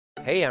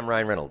Hey, I'm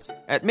Ryan Reynolds.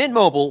 At Mint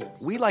Mobile,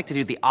 we like to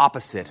do the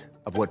opposite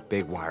of what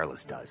Big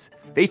Wireless does.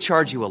 They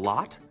charge you a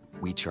lot,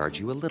 we charge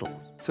you a little.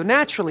 So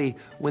naturally,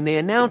 when they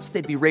announced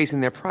they'd be raising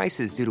their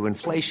prices due to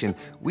inflation,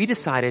 we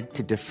decided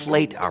to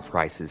deflate our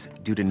prices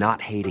due to not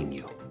hating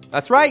you.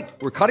 That's right.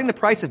 We're cutting the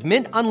price of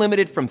Mint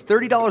Unlimited from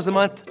 $30 a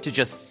month to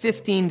just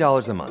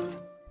 $15 a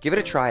month. Give it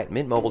a try at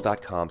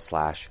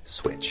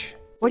mintmobile.com/switch.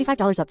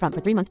 $45 up front for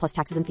 3 months plus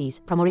taxes and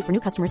fees. Promo rate for new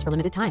customers for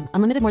limited time.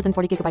 Unlimited more than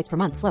 40 gigabytes per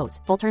month. Slows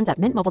full terms at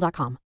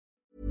mintmobile.com.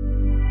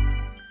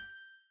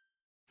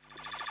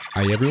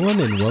 Hi everyone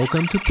and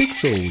welcome to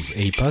Pixels,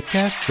 a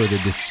podcast for the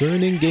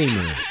discerning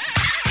gamer.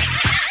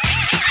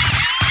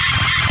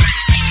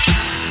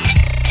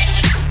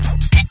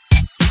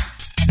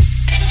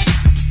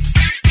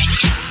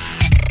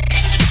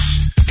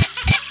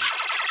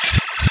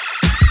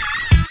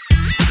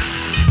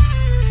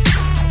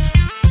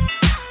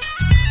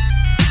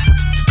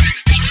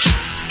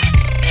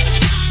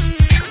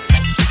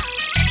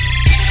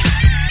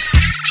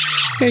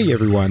 Hey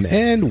everyone,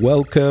 and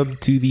welcome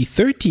to the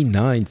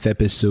 39th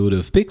episode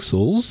of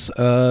Pixels.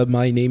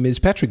 My name is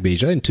Patrick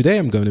Beja, and today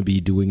I'm going to be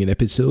doing an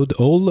episode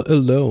all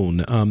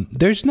alone.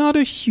 There's not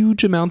a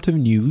huge amount of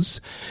news,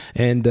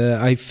 and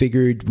I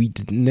figured we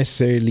didn't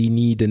necessarily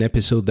need an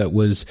episode that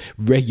was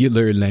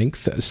regular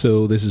length,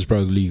 so this is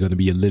probably going to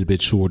be a little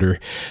bit shorter.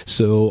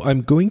 So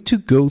I'm going to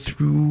go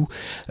through,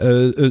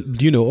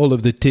 all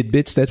of the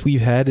tidbits that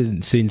we've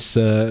had since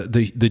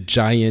the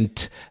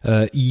giant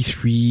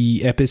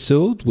E3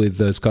 episode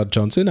with Scott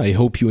Johnson. I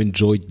hope you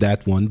enjoyed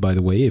that one, by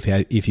the way.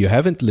 If you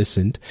haven't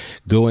listened,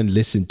 go and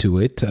listen to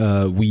it.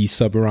 We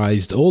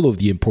summarized all of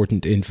the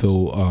important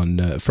info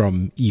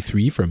from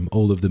E3, from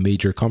all of the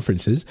major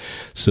conferences.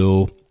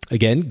 So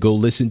again, go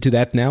listen to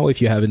that now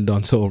if you haven't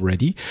done so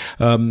already.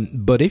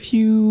 But if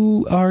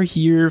you are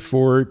here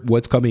for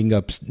what's coming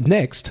up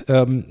next,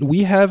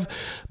 we have a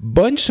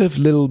bunch of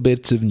little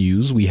bits of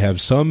news. We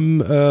have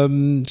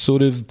some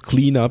sort of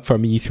cleanup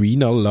from E3,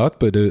 not a lot,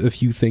 but a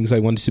few things I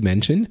wanted to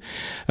mention.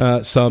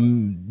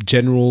 Some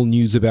general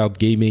news about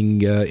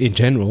gaming in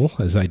general,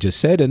 as I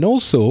just said. And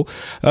also,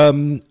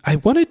 I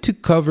wanted to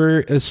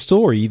cover a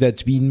story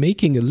that's been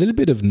making a little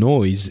bit of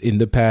noise in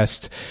the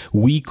past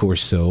week or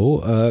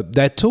so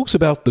that talks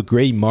about the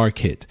gray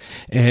market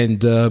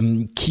and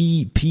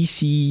key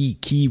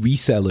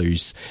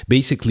resellers,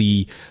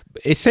 basically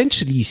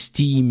essentially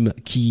Steam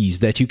keys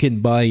that you can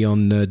buy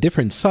on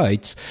different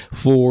sites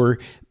for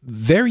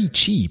very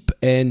cheap.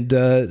 And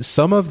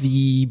some of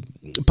the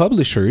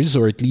publishers,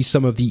 or at least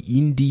some of the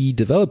indie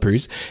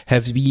developers,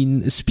 have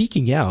been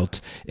speaking out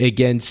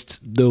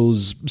against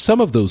some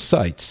of those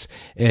sites.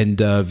 And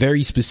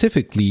very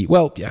specifically,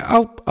 well,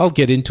 I'll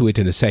get into it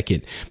in a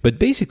second. But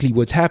basically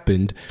what's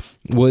happened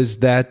was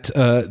that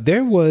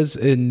there was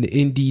an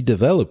indie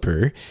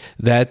developer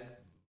that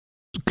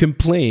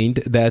complained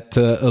that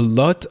a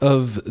lot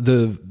of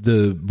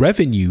the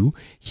revenue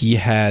he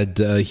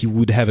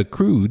would have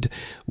accrued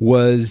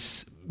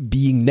was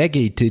being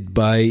negated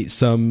by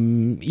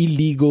some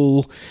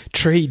illegal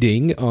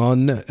trading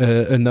on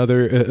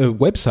another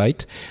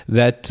website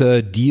that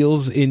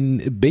deals in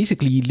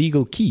basically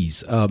illegal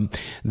keys.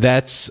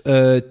 That's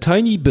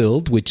Tiny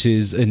Build, which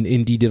is an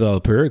indie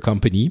developer, a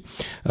company.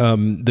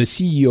 The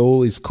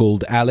CEO is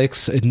called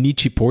Alex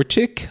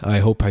Nichiporchik. I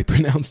hope I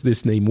pronounced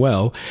this name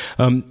well.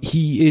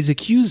 He is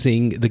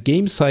accusing the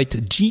game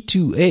site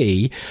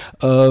G2A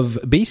of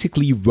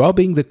basically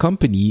robbing the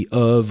company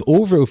of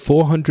over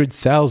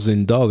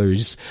 $400,000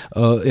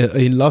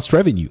 in lost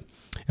revenue.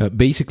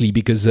 Basically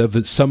because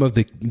of some of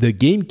the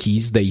game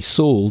keys they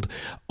sold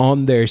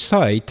on their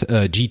site,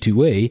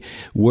 G2A,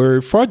 were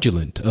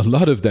fraudulent. A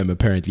lot of them,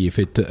 apparently, if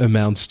it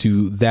amounts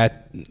to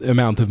that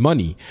amount of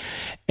money.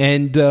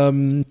 And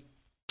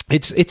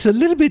it's a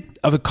little bit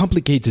of a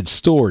complicated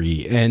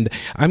story, and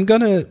I'm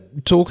going to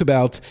talk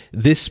about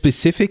this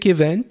specific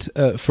event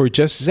for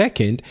just a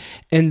second,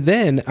 and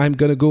then I'm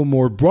going to go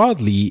more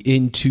broadly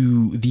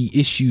into the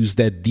issues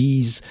that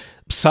these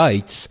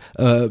sites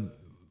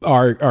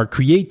are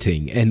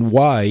creating and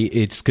why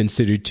it's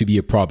considered to be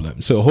a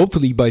problem. So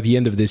hopefully by the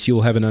end of this,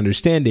 you'll have an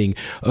understanding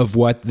of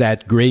what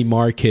that gray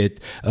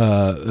market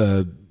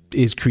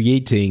is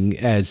creating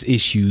as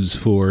issues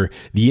for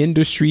the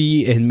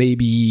industry, and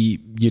maybe,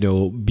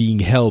 being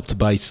helped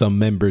by some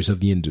members of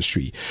the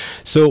industry.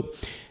 So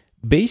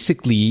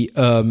basically,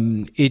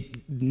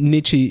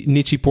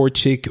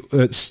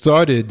 Nichiporchik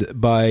started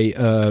by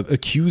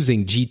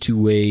accusing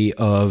G2A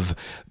of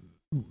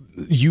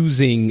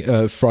using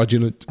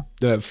fraudulent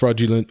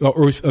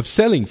or of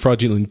selling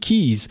fraudulent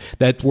keys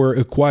that were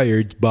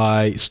acquired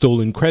by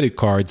stolen credit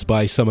cards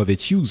by some of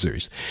its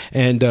users.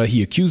 And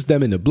he accused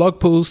them in a blog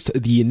post.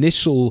 The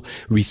initial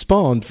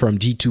response from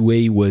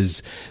G2A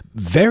was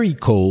very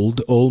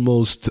cold,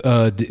 almost,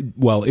 it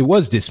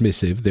was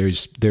dismissive.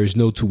 There's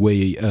no two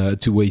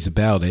ways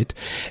about it.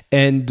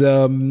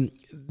 And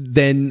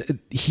then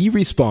he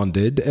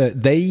responded.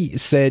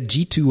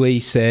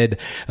 G2A said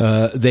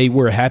they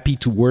were happy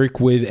to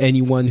work with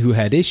anyone who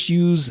had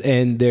issues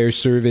and their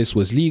service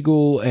was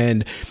legal.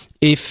 And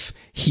if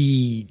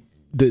he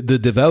the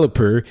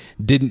developer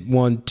didn't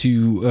want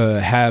to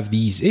have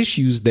these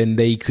issues, then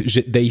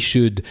they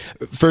should.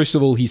 First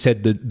of all, he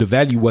said the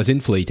value was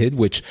inflated,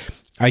 which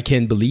I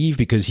can believe,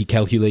 because he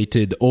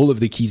calculated all of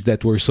the keys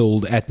that were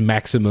sold at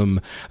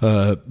maximum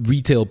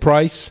retail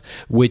price,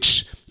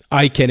 which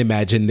I can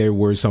imagine there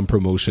were some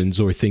promotions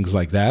or things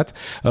like that.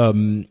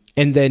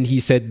 And then he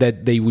said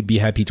that they would be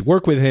happy to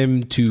work with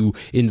him to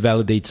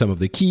invalidate some of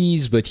the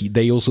keys, but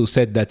they also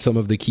said that some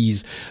of the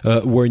keys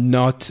were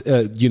not,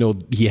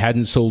 he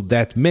hadn't sold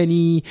that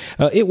many.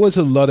 It was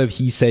a lot of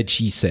he said,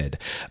 she said.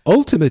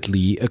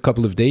 Ultimately, a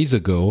couple of days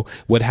ago,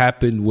 what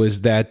happened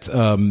was that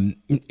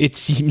it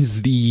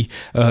seems the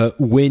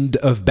wind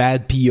of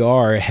bad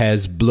PR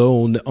has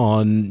blown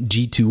on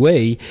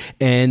G2A,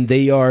 and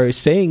they are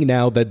saying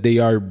now that they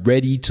are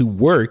ready to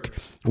work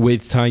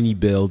with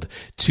tinyBuild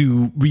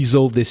to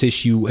resolve this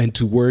issue and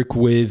to work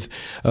with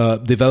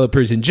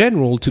developers in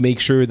general to make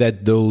sure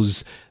that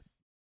those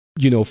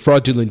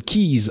fraudulent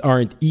keys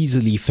aren't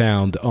easily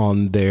found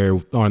on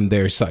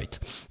their site.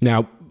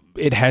 Now,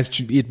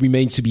 it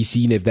remains to be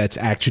seen if that's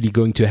actually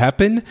going to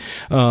happen.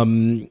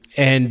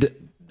 And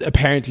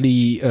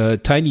apparently,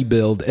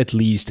 tinyBuild at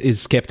least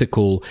is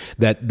skeptical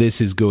that this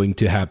is going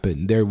to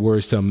happen. There were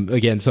some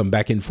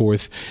back and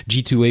forth.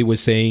 G2A was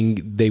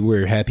saying they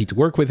were happy to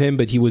work with him,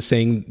 but he was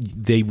saying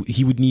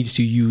he would need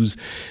to use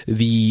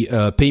the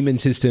payment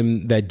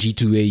system that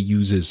G2A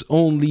uses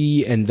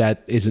only, and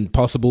that isn't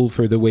possible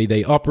for the way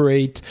they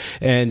operate.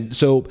 And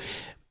so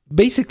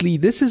basically,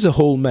 this is a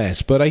whole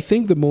mess. But I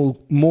think the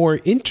more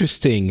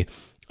interesting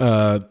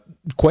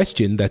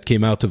question that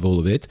came out of all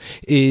of it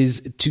is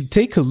to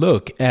take a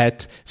look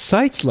at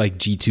sites like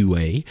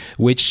G2A,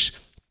 which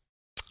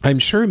I'm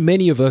sure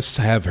many of us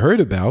have heard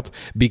about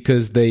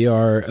because they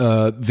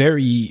are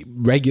very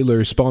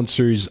regular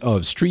sponsors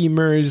of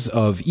streamers,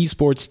 of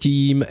esports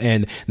team,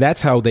 and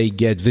that's how they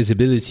get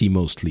visibility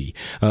mostly.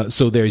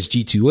 So there's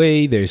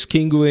G2A, there's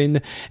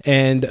Kinguin,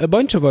 and a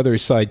bunch of other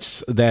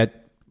sites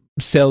that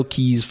sell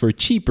keys for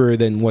cheaper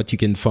than what you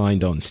can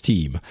find on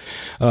Steam.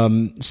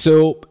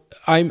 So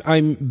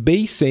I'm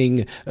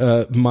basing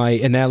my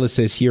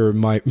analysis here,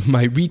 my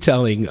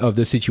retelling of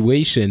the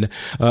situation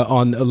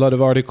on a lot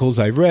of articles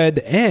I've read,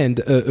 and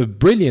a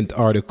brilliant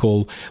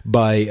article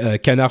by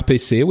Canard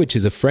PC, which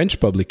is a French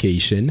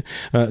publication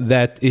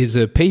that is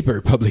a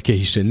paper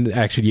publication.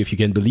 Actually, if you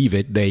can believe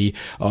it, they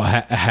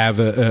have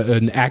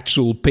an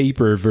actual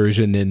paper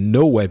version and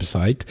no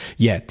website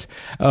yet.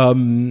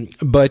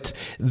 But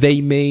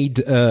they made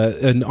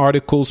an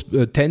article,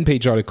 a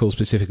 10-page article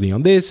specifically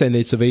on this, and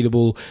it's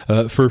available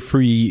for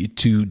free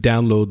to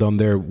download on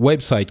their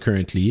website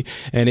currently,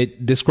 and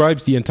it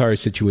describes the entire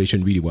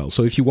situation really well.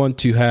 So if you want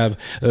to have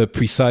a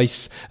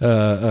precise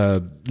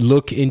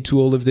look into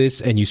all of this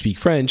and you speak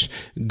French,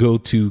 go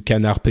to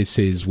Canard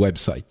PC's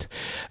website.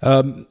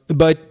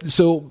 But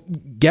so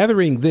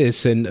gathering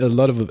this and a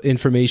lot of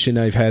information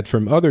I've had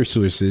from other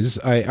sources,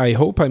 I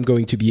hope I'm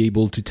going to be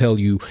able to tell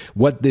you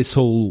what this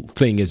whole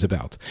thing is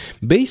about.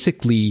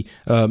 Basically,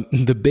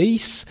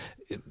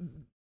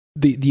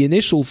 the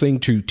initial thing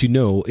to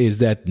know is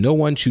that no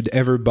one should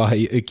ever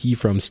buy a key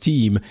from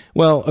Steam.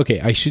 Well,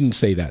 okay, I shouldn't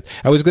say that.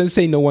 I was going to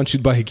say no one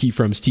should buy a key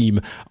from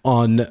Steam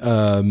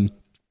on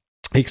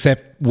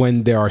except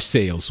when there are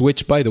sales,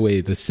 which, by the way,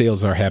 the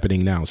sales are happening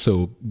now,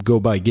 so go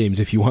buy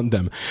games if you want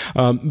them.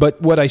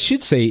 But what I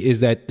should say is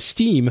that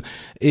Steam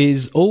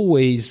is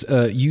always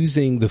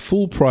using the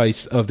full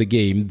price of the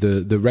game,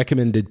 the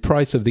recommended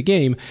price of the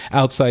game,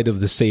 outside of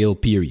the sale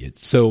period.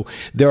 So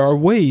there are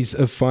ways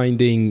of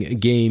finding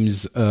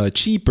games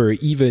cheaper,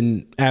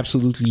 even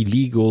absolutely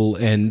legal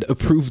and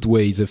approved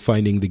ways of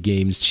finding the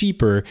games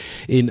cheaper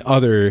in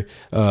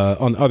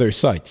on other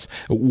sites.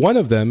 One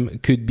of them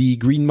could be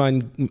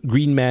Greenman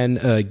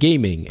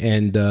Gaming,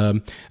 and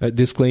a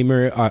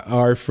disclaimer,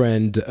 our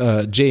friend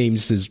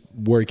James is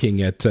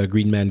working at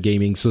Greenman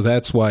Gaming, so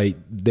that's why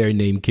their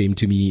name came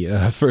to me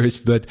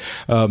first. But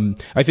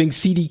I think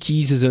CD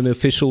Keys is an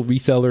official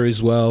reseller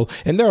as well,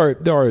 and there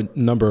are a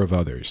number of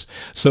others.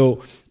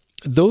 So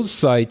those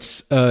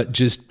sites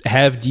just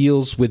have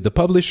deals with the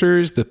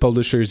publishers. The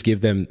publishers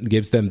gives them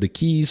the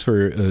keys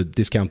for a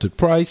discounted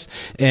price,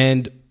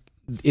 and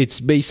it's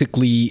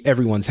basically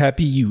everyone's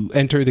happy. You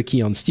enter the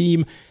key on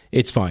Steam,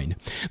 it's fine.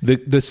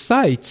 The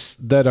sites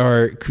that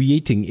are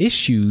creating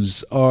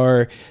issues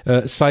are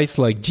sites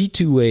like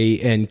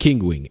G2A and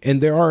Kinguin,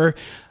 and there are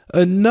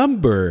a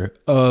number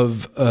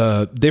of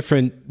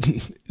different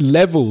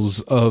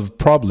levels of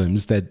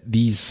problems that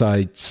these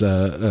sites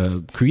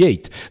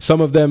create.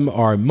 Some of them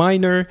are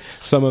minor,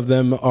 some of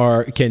them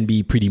can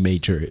be pretty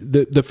major.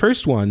 The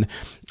first one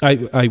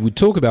I would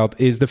talk about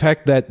is the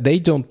fact that they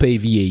don't pay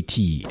VAT.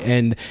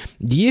 And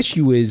the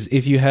issue is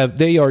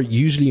they are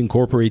usually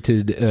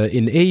incorporated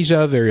in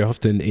Asia, very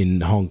often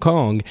in Hong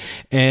Kong,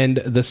 and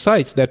the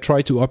sites that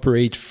try to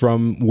operate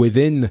from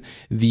within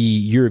the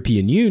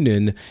European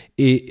Union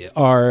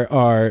are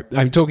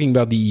I'm talking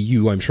about the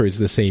EU, I'm sure it's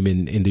the same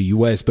in the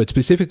US, but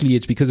specifically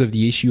it's because of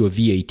the issue of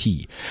VAT.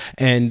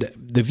 And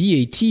the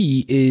VAT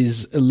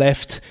is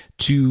left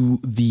to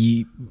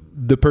the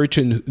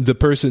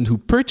person who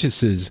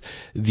purchases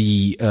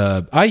the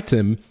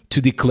item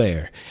to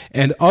declare.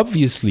 And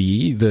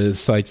obviously, the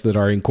sites that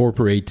are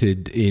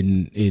incorporated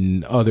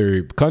in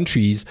other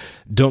countries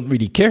don't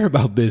really care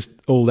about this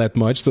all that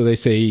much. So they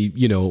say,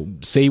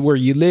 say where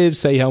you live,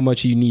 say how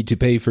much you need to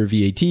pay for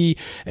VAT,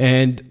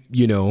 and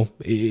you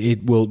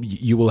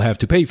will have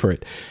to pay for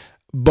it.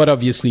 But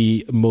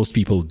obviously, most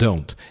people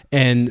don't.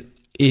 And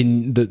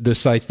in the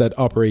sites that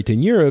operate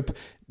in Europe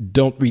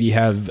don't really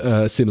have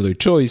a similar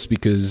choice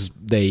because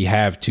they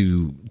have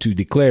to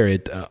declare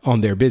it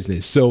on their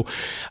business. So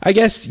I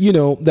guess,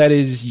 that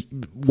is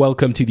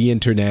welcome to the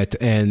internet,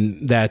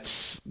 and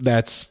that's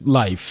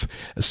life.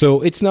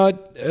 So it's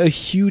not a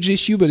huge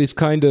issue, but it's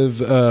kind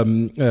of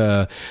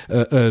a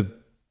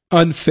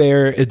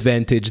unfair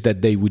advantage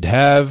that they would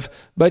have.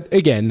 But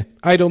again,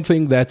 I don't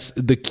think that's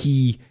the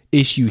key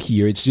issue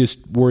here. It's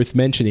just worth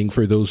mentioning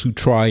for those who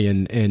try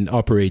and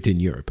operate in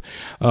Europe.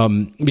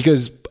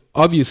 Because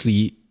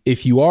obviously,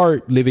 if you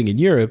are living in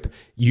Europe,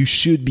 you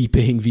should be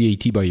paying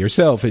VAT by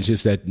yourself. It's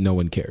just that no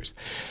one cares.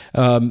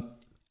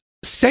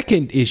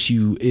 Second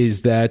issue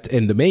is that,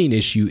 and the main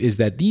issue is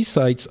that these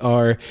sites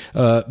are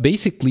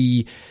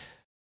basically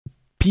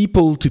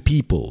people to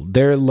people.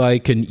 They're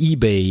like an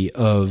eBay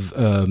of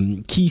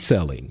key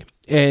selling.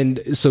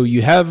 And so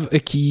you have a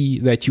key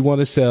that you want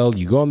to sell,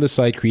 you go on the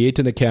site, create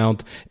an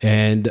account,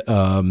 and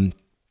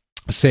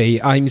say,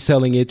 I'm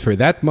selling it for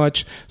that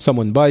much.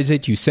 Someone buys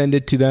it, you send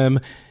it to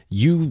them.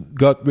 You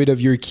got rid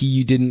of your key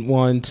you didn't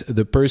want.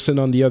 The person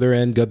on the other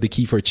end got the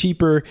key for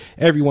cheaper.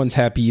 Everyone's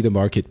happy. The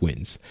market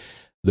wins.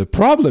 The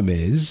problem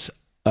is,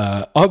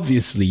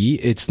 obviously,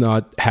 it's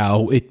not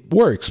how it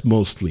works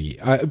mostly.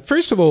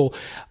 First of all,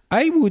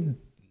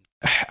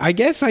 I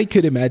guess I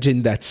could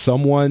imagine that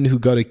someone who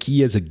got a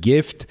key as a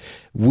gift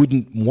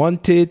wouldn't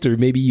want it, or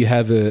maybe you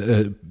have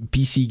a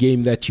PC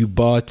game that you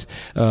bought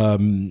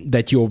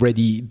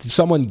that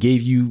someone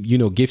gave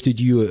you,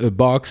 gifted you a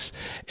box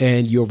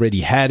and you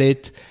already had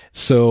it.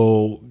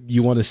 So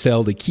you want to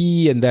sell the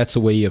key, and that's a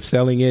way of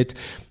selling it.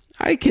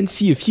 I can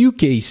see a few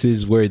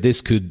cases where this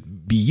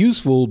could be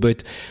useful,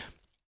 but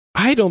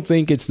I don't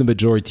think it's the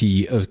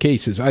majority of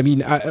cases. I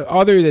mean,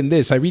 other than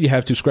this, I really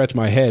have to scratch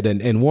my head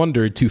and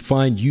wonder to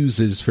find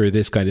uses for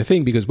this kind of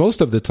thing, because most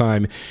of the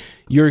time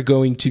you're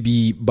going to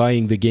be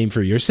buying the game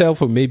for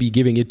yourself, or maybe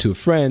giving it to a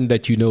friend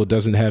that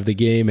doesn't have the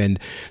game. And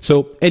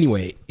so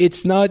anyway,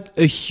 it's not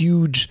a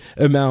huge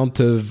amount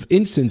of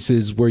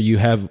instances where you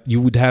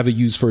would have a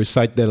use for a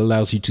site that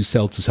allows you to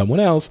sell to someone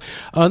else,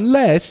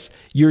 unless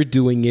you're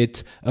doing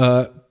it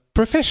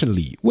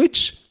professionally,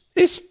 which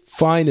is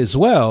fine as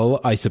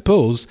well, I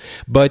suppose.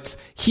 But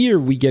here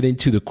we get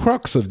into the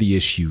crux of the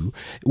issue,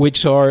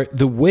 which are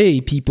the way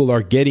people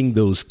are getting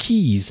those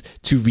keys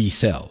to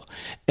resell.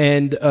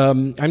 And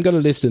I'm going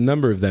to list a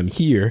number of them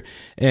here.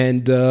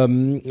 And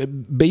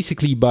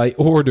basically by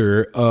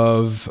order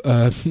of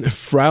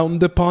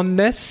frowned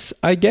uponness,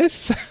 I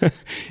guess.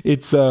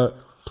 It's,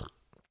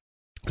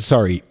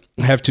 sorry,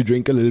 I have to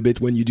drink a little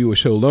bit when you do a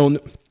show alone.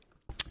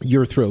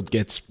 Your throat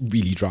gets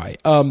really dry.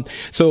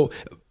 So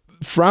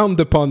frowned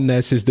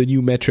uponness is the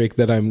new metric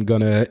that I'm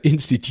gonna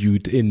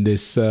institute in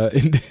this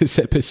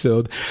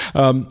episode.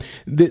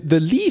 The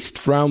least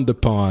frowned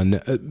upon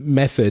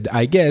method,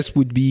 I guess,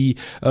 would be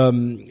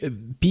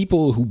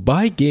people who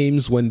buy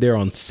games when they're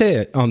on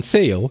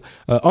sale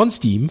on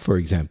Steam, for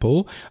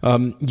example.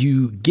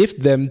 You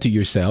gift them to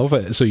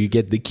yourself, so you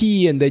get the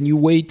key, and then you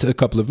wait a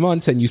couple of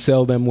months and you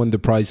sell them when the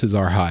prices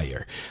are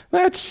higher.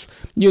 That's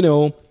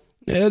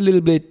a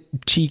little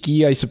bit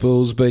cheeky, I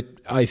suppose, but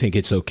I think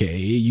it's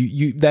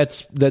okay.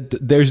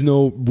 There's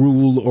no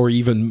rule or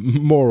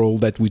even moral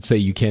that would say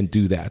you can't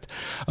do that.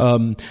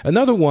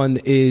 Another one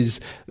is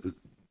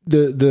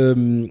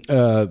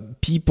the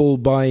people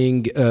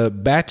buying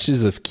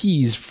batches of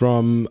keys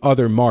from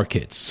other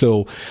markets.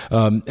 So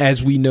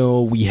as we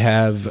know, we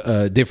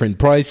have different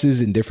prices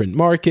in different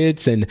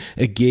markets, and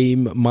a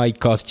game might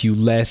cost you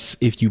less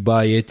if you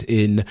buy it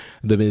in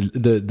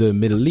the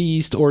Middle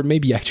East, or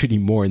maybe actually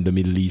more in the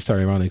Middle East,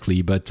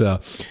 ironically, but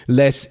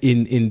less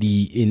in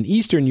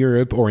Eastern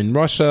Europe or in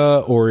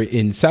Russia or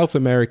in South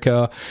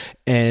America.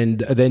 And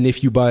then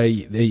if you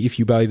buy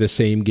the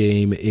same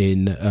game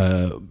in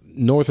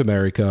North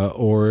America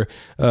or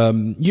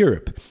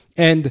Europe.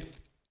 And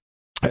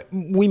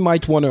we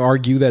might want to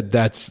argue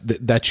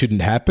that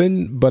shouldn't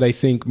happen, but I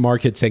think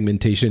market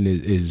segmentation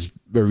is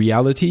a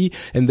reality,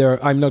 and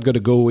I'm not going to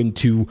go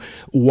into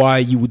why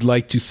you would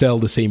like to sell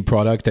the same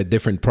product at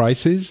different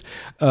prices,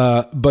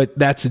 but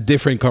that's a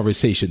different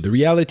conversation. The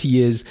reality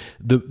is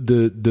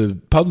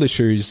the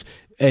publishers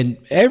and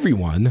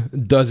everyone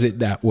does it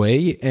that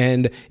way,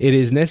 and it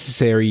is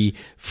necessary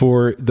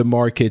for the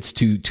markets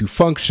to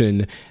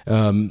function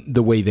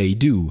the way they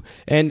do.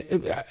 And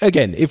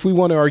again, if we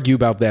want to argue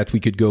about that, we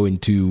could go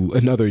into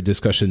another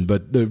discussion.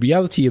 But the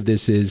reality of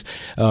this is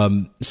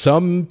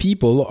some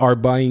people are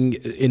buying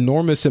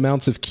enormous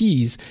amounts of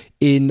keys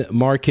in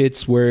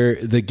markets where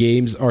the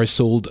games are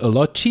sold a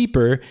lot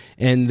cheaper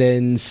and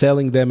then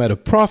selling them at a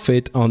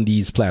profit on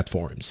these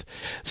platforms.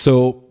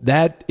 So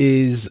that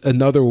is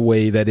another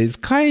way that is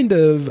kind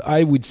of,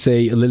 I would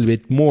say, a little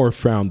bit more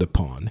frowned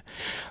upon.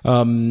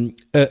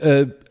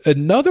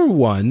 Another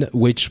one,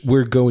 which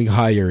we're going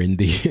higher in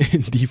the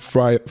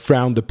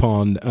frowned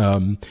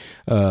upon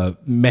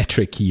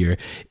metric here,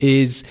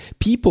 is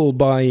people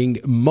buying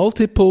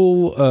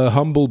multiple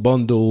humble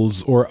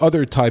bundles or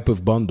other type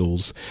of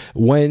bundles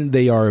when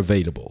they are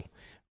available.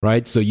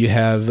 Right? So you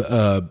have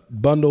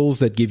bundles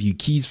that give you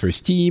keys for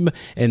Steam,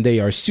 and they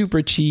are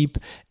super cheap,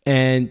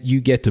 and you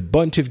get a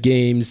bunch of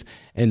games,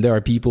 and there are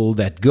people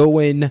that go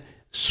in,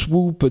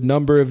 swoop a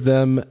number of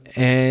them,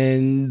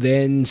 and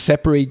then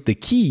separate the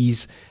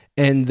keys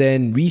and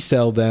then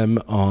resell them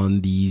on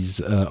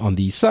these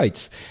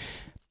sites.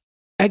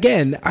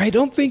 Again, I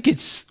don't think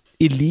it's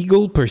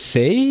illegal per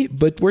se,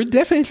 but we're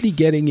definitely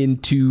getting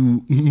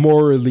into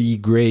morally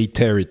gray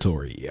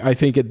territory. I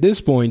think at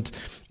this point,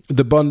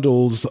 the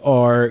bundles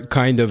are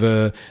kind of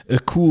a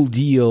cool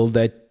deal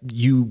that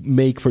you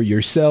make for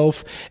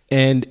yourself.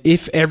 And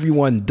if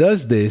everyone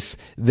does this,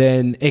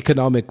 then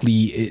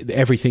economically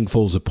everything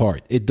falls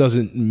apart. It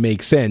doesn't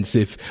make sense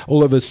if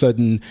all of a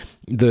sudden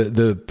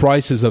the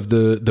prices of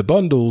the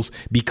bundles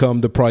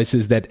become the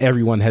prices that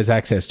everyone has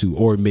access to.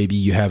 Or maybe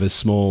you have a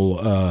small,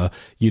 a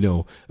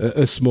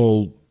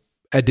small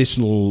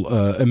additional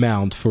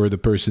amount for the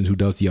person who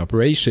does the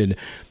operation.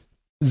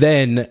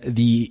 Then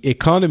the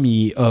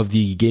economy of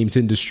the games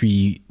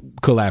industry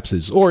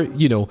collapses. Or,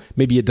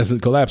 maybe it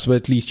doesn't collapse, but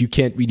at least you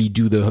can't really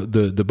do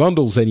the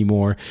bundles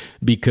anymore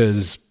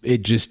because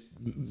it just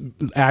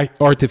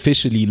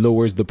artificially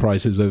lowers the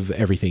prices of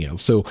everything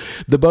else. So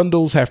the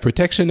bundles have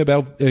protection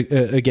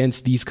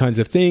against these kinds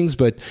of things,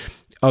 but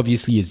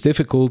obviously it's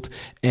difficult,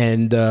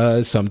 and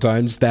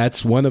sometimes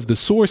that's one of the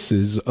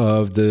sources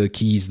of the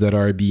keys that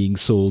are being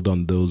sold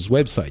on those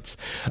websites.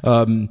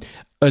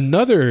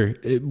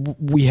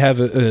 We have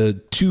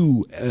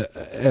two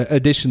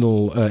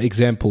additional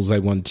examples I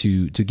want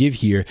to give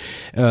here.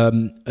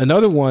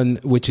 Another one,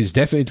 which is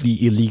definitely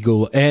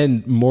illegal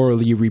and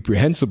morally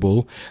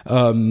reprehensible,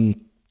 and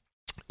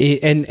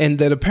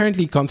that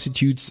apparently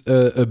constitutes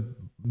a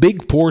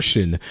big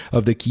portion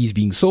of the keys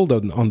being sold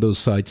on those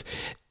sites,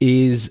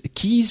 is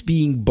keys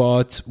being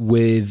bought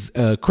with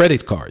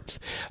credit cards.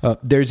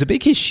 There's a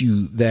big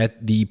issue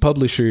that the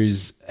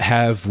publishers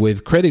have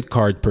with credit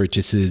card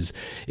purchases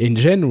in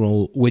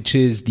general, which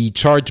is the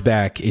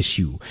chargeback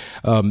issue.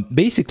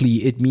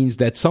 Basically, it means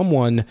that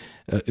someone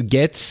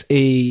gets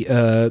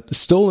a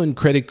stolen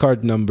credit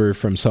card number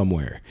from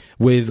somewhere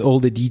with all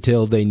the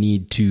detail they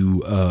need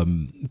to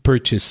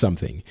purchase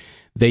something.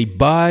 They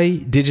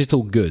buy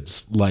digital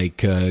goods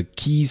like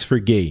keys for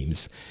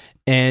games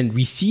and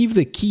receive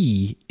the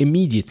key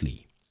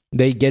immediately.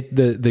 They get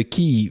the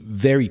key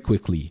very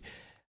quickly.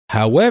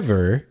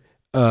 However,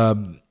 at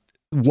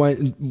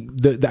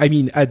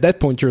that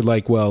point you're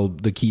like, well,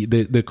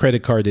 the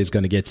credit card is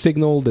going to get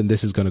signaled and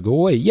this is going to go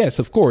away. Yes,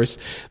 of course,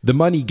 the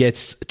money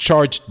gets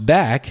charged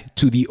back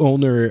to the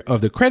owner of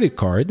the credit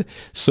card.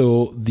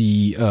 So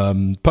the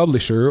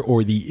publisher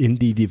or the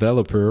indie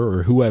developer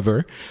or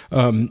whoever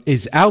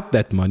is out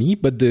that money,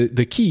 but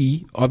the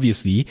key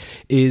obviously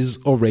is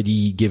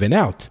already given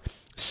out.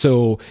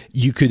 So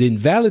you could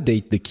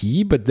invalidate the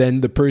key, but then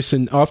the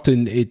person,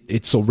 often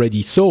it's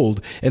already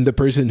sold, and the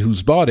person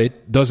who's bought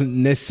it doesn't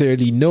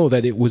necessarily know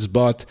that it was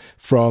bought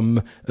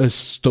from a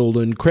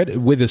stolen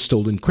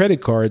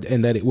credit card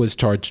and that it was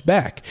charged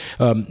back.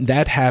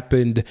 That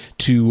happened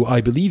to,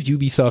 I believe,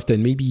 Ubisoft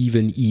and maybe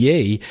even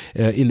EA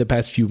in the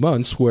past few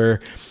months,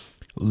 where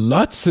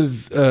lots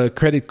of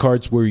credit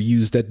cards were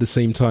used at the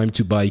same time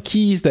to buy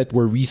keys that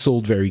were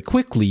resold very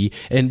quickly.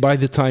 And by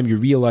the time you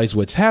realize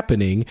what's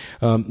happening,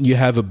 you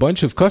have a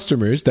bunch of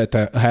customers that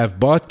have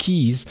bought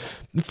keys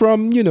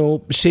from,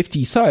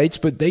 shifty sites,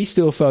 but they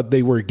still thought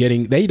they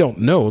don't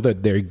know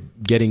that they're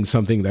getting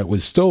something that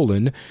was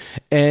stolen.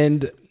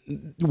 And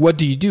what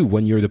do you do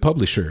when you're the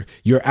publisher?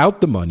 You're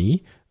out the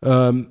money.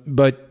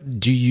 But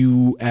do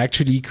you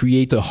actually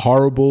create a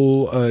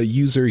horrible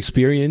user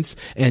experience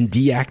and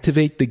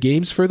deactivate the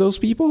games for those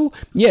people?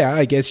 Yeah,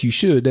 I guess you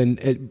should. And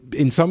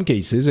in some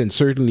cases, and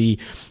certainly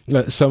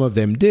some of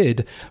them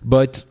did,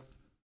 but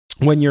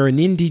when you're an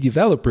indie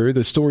developer,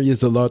 the story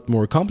is a lot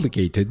more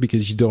complicated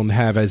because you don't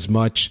have as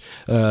much,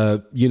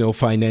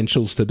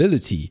 financial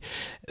stability.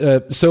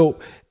 So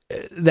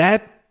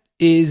that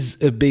is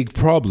a big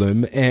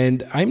problem,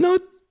 and I'm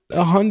not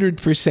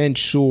 100%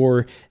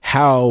 sure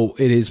how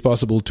it is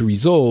possible to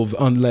resolve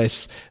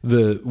unless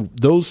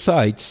those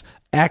sites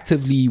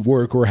actively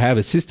work or have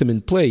a system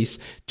in place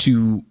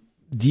to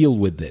deal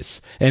with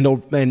this. And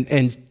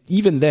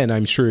even then,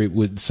 I'm sure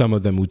some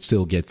of them would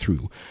still get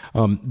through.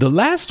 The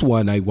last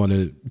one I want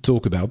to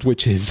talk about,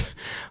 which is,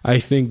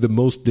 I think, the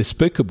most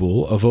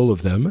despicable of all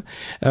of them,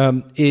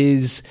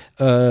 is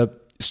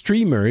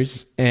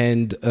streamers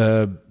and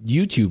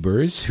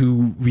YouTubers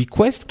who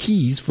request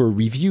keys for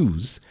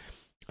reviews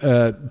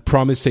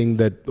promising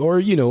that, or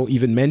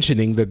even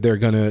mentioning that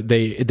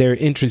they're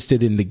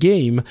interested in the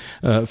game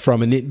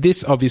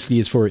this obviously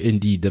is for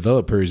indie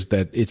developers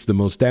that it's the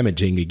most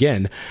damaging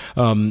again,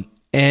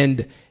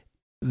 and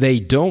they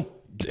don't.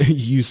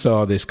 You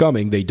saw this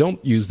coming. They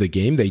don't use the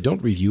game. They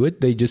don't review it.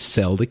 They just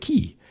sell the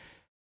key,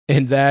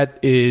 and that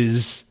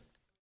is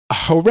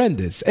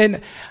horrendous.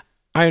 And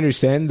I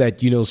understand that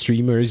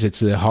streamers,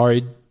 it's a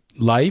hard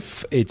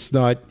life. It's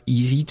not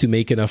easy to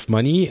make enough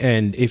money,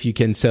 and if you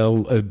can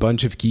sell a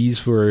bunch of keys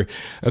for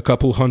a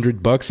couple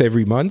 $100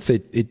 every month,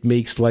 it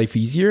makes life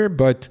easier.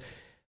 But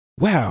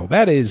wow,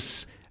 that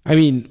is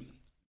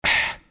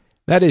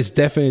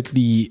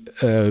definitely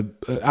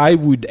I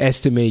would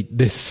estimate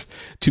this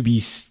to be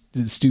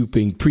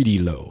stooping pretty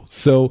low.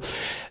 So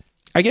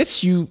I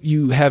guess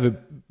you have a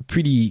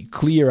pretty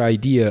clear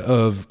idea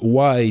of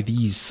why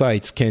these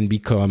sites can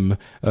become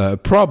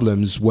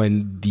problems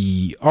when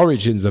the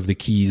origins of the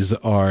keys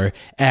are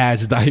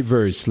as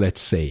diverse, let's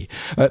say.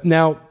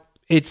 Now,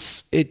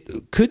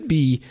 it could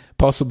be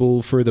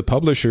possible for the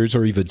publishers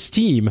or even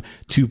Steam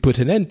to put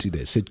an end to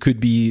this. It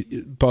could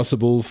be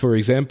possible, for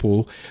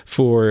example,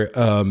 for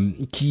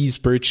keys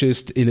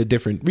purchased in a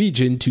different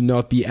region to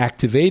not be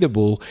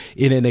activatable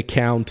in an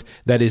account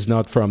that is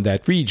not from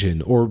that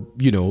region, or,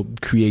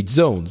 create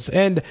zones.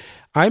 And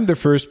I'm the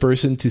first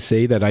person to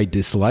say that I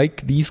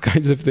dislike these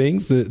kinds of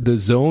things, the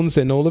zones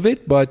and all of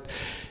it, but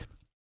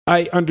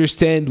I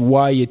understand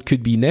why it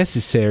could be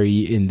necessary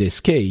in this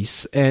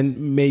case,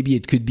 and maybe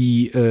it could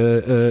be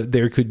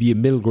there could be a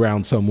middle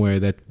ground somewhere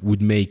that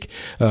would make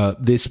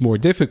this more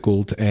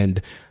difficult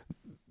and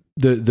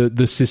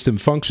the system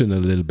function a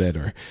little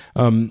better.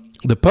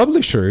 The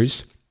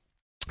publishers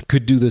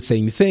could do the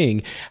same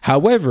thing.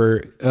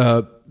 However,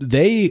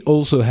 they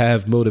also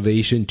have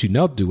motivation to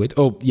not do it.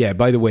 Oh, yeah,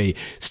 by the way,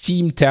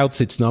 Steam touts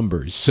its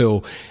numbers.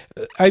 So,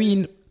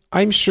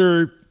 I'm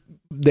sure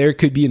there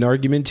could be an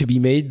argument to be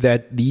made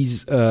that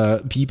these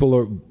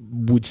people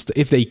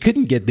if they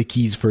couldn't get the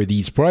keys for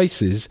these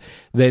prices,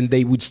 then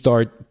they would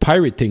start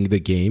pirating the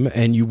game,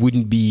 and you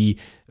wouldn't be,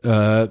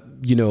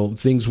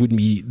 things wouldn't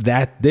be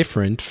that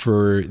different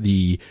for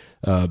the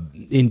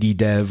indie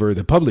dev or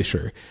the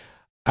publisher.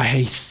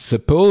 I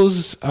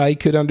suppose I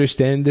could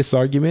understand this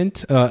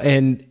argument,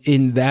 and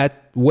in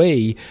that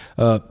way,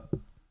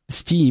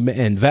 Steam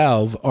and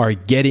Valve are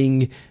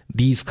getting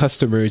these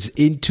customers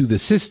into the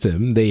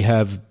system. They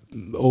have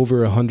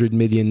over 100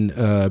 million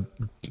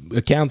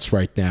accounts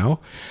right now,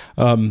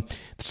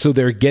 so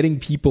they're getting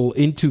people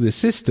into the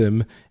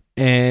system,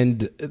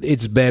 and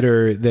it's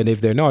better than if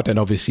they're not. And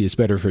obviously, it's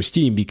better for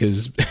Steam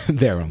because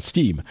they're on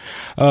Steam.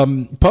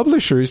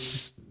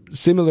 Publishers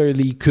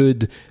similarly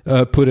could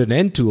put an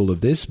end to all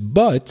of this,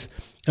 but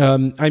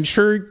I'm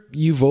sure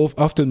you've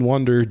often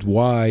wondered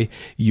why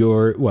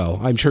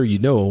I'm sure you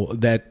know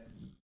that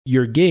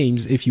your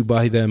games, if you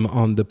buy them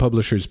on the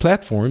publisher's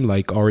platform,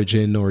 like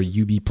Origin or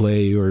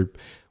Ubiplay or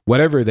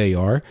whatever they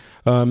are,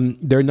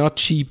 they're not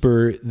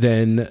cheaper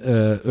than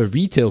a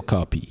retail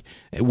copy,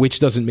 which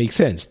doesn't make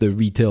sense. The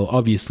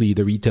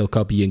retail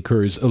copy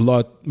incurs a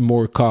lot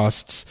more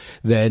costs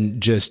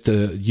than just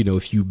a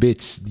few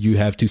bits you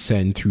have to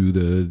send through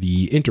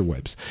the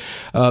interwebs.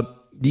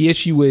 The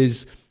issue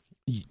is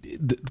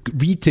the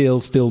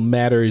retail still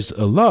matters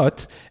a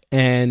lot,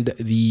 and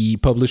the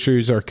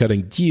publishers are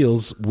cutting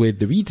deals with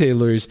the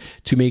retailers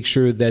to make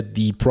sure that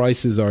the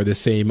prices are the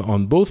same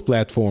on both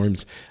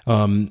platforms,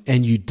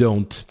 and you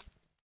don't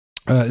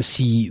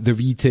see the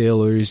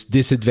retailers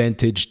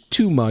disadvantaged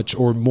too much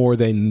or more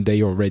than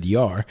they already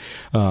are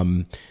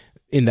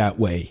in that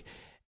way.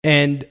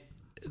 And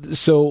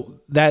so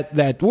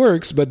that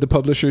works, but the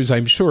publishers,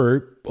 I'm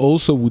sure,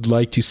 also would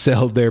like to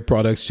sell their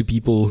products to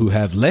people who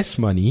have less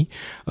money,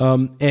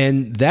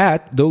 and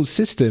those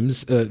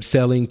systems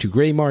selling to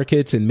gray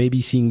markets and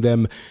maybe seeing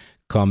them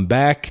come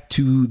back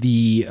to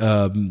the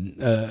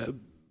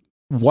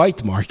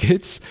white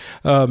markets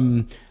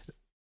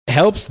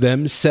helps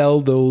them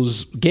sell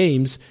those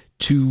games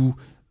to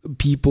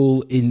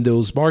people in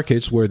those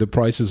markets where the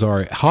prices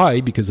are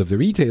high because of the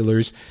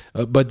retailers,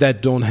 but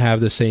that don't have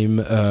the same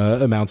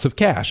amounts of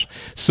cash.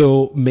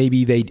 So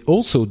maybe they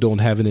also don't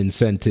have an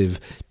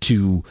incentive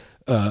to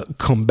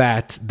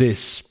combat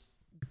this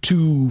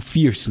too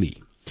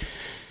fiercely.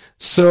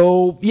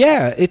 So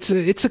yeah, it's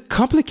a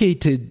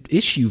complicated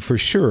issue for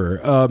sure.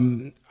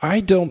 I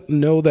don't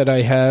know that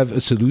I have a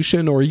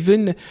solution, or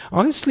even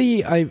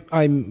honestly,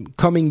 I'm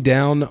coming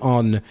down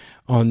on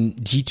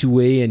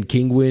G2A and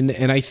Kinguin,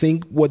 and I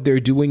think what they're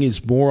doing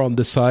is more on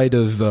the side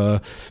of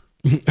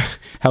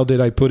how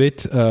did I put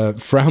it,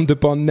 frowned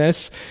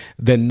uponness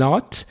than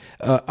not.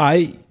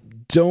 I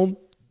don't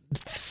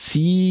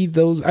see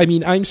those. I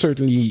mean, I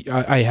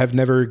have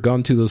never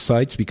gone to those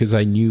sites because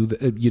I knew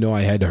that,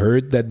 I had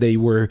heard that they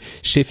were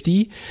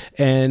shifty,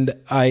 and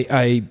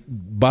I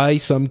buy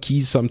some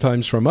keys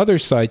sometimes from other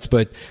sites,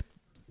 but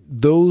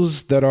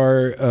those that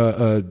are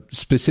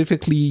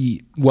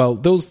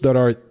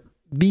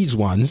these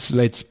ones,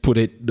 let's put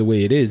it the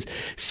way it is,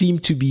 seem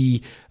to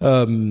be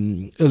a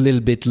little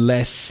bit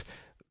less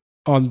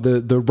on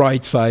the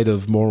right side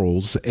of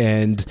morals,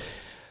 and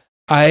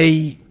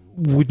I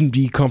wouldn't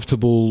be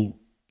comfortable.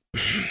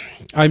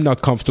 I'm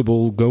not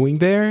comfortable going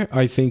there.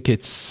 I think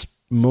it's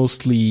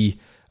mostly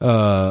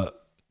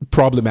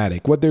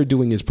problematic. What they're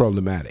doing is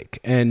problematic,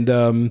 and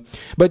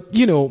but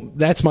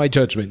that's my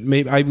judgment.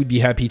 Maybe I would be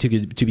happy to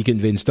be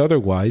convinced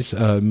otherwise.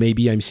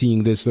 Maybe I'm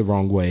seeing this the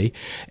wrong way,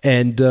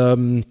 and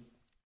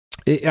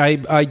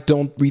I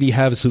don't really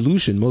have a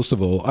solution. Most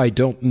of all, I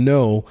don't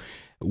know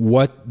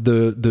what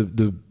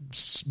the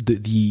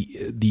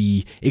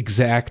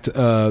exact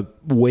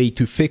way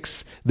to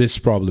fix this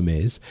problem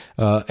is,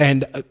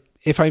 and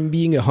if I'm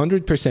being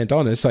 100%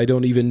 honest, I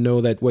don't even know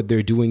that what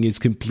they're doing is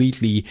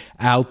completely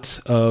out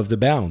of the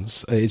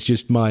bounds. It's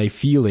just my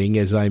feeling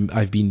as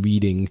I've been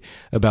reading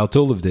about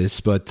all of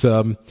this. But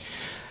so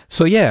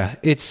yeah,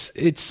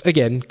 it's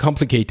again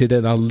complicated,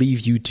 and I'll leave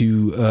you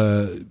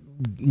to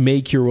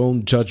make your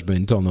own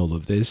judgment on all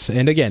of this.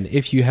 And again,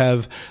 if you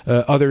have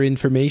other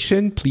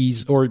information,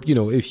 please, or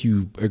if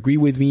you agree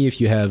with me,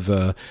 if you have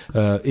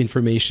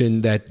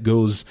information that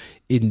goes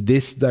in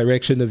this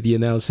direction of the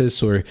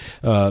analysis, or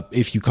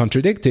if you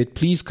contradict it,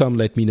 please come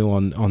let me know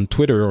on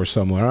Twitter or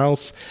somewhere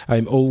else.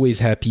 I'm always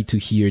happy to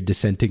hear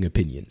dissenting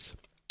opinions.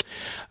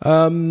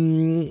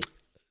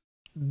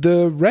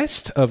 The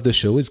rest of the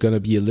show is going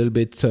to be a little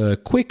bit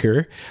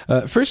quicker.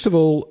 First of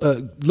all,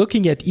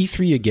 looking at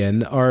E3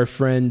 again, our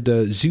friend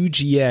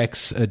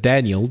ZooGX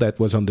Daniel, that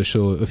was on the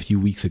show a few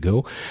weeks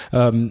ago,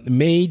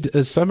 made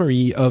a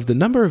summary of the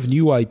number of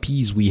new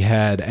IPs we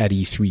had at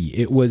E3.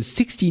 It was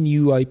 60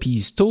 new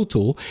IPs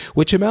total,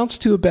 which amounts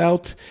to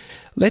about,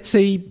 let's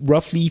say,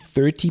 roughly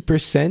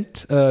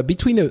 30%,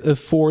 between a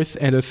fourth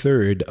and a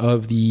third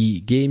of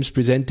the games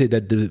presented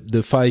at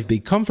the 5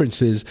 big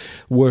conferences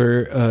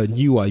were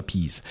new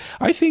IPs.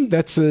 I think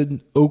that's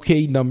an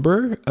okay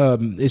number,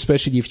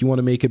 especially if you want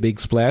to make a big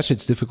splash.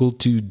 It's difficult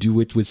to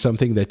do it with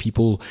something that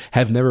people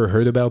have never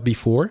heard about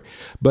before.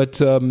 But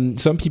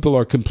some people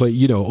are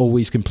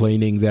always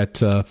complaining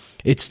that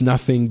it's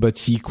nothing but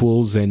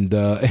sequels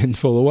and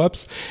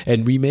follow-ups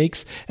and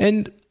remakes.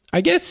 And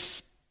I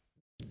guess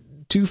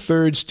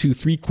 2/3 to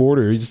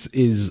 3/4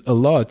 is a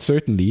lot,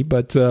 certainly,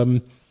 but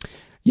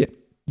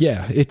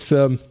it's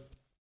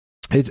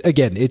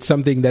it's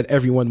something that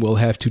everyone will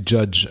have to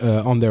judge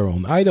on their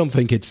own. I don't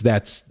think it's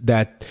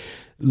that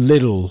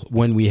little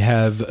when we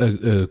have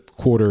a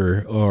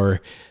quarter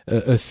or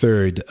a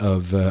third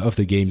of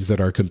the games that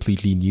are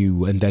completely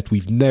new and that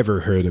we've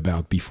never heard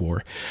about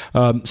before.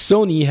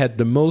 Sony had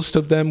the most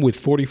of them with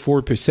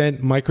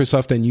 44%.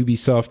 Microsoft and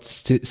Ubisoft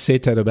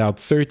sit at about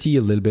 30,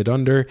 a little bit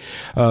under.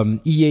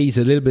 EA is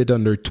a little bit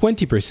under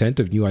 20%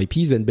 of new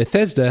IPs, and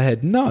Bethesda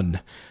had none.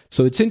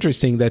 So it's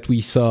interesting that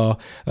we saw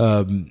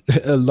a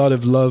lot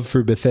of love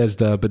for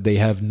Bethesda, but they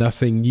have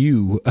nothing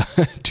new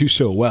to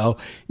show. Well,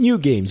 new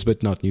games,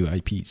 but not new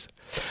IPs.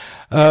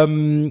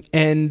 And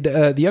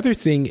the other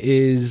thing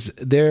is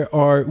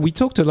we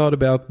talked a lot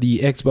about the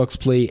Xbox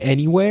Play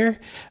Anywhere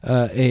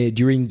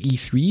during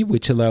E3,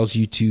 which allows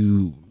you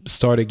to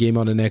start a game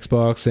on an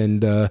Xbox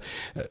and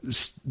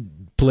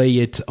play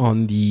it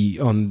on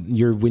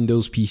your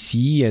Windows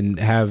PC and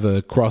have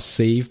a cross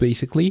save,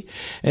 basically.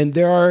 And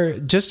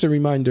just a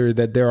reminder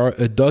that there are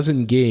a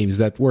dozen games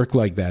that work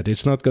like that.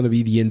 It's not going to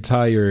be the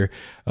entire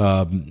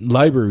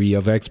library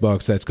of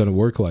Xbox that's going to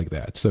work like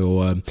that.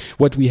 So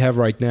what we have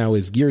right now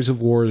is Gears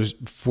of War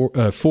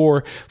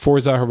 4,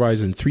 Forza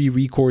Horizon 3,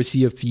 ReCore,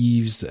 Sea of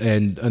Thieves,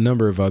 and a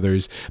number of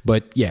others.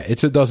 But yeah,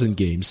 it's a dozen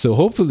games. So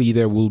hopefully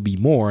there will be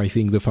more. I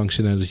think the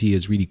functionality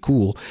is really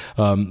cool,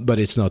 but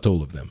it's not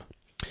all of them.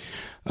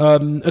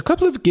 A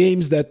couple of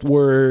games that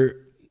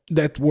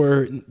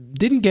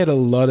didn't get a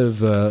lot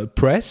of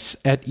press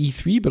at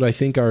E3, but I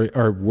think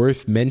are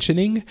worth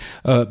mentioning.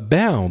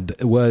 Bound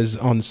was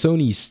on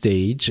Sony's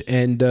stage,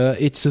 and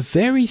it's a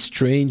very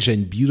strange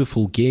and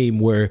beautiful game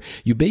where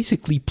you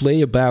basically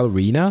play a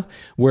ballerina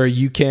where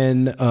you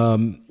can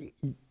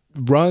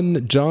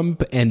run,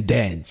 jump, and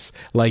dance.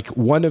 Like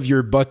one of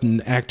your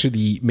button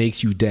actually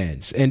makes you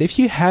dance. And if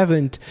you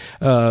haven't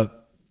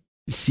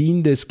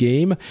seen this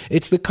game,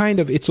 it's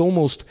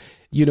almost,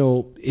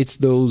 it's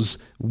those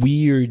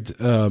weird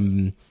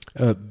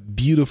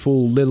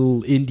beautiful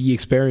little indie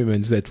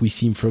experiments that we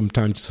see from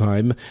time to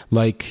time,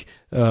 like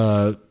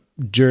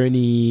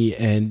Journey,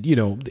 and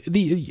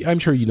I'm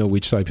sure you know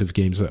which type of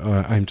games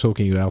I'm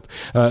talking about.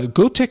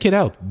 Go check it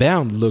out.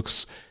 Bound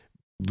looks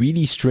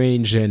really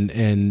strange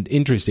and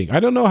interesting. I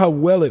don't know how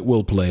well it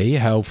will play,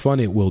 how fun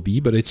it will be,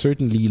 but it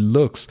certainly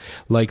looks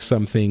like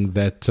something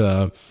that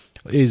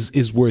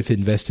is worth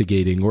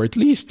investigating, or at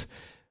least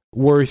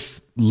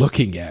worth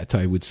looking at,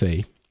 I would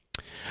say.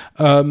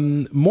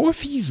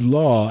 Morphe's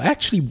Law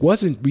actually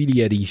wasn't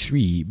really at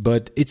E3,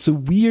 but it's a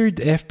weird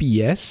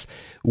FPS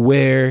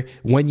where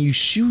when you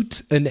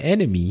shoot an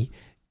enemy,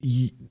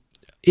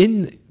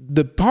 in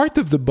the part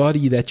of the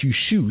body that you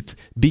shoot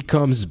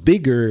becomes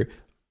bigger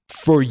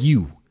for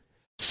you.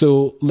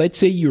 So let's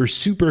say you're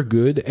super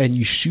good and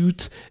you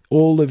shoot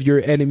all of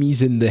your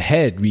enemies in the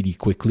head really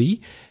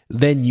quickly.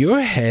 then your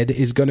head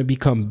is going to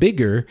become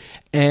bigger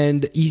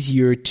and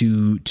easier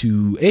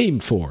to aim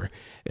for.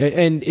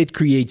 And it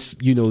creates,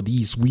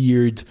 these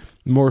weird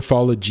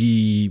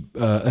morphology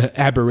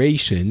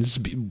aberrations.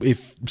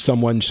 If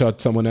someone shot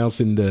someone else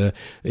in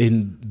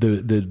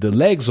the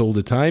legs all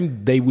the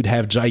time, they would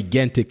have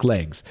gigantic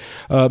legs.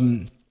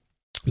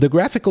 The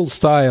graphical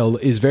style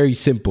is very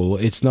simple.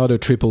 It's not a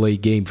AAA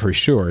game for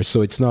sure,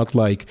 so it's not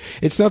going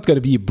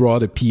to be a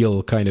broad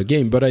appeal kind of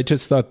game. But I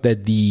just thought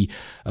that the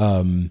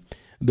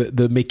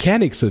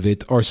mechanics of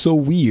it are so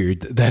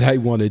weird that I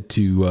wanted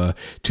to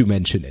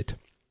mention it.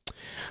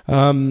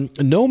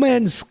 No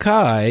Man's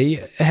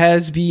Sky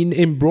has been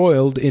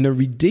embroiled in a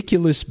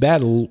ridiculous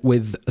battle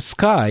with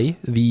Sky,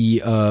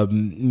 the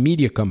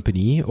media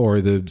company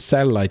or the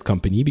satellite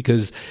company,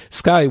 because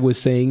Sky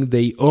was saying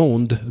they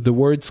owned the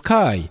word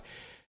sky.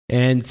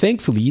 And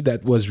thankfully,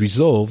 that was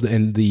resolved,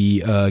 and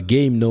the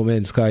game No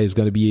Man's Sky is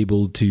going to be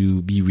able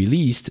to be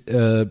released.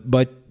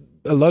 But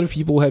a lot of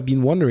people have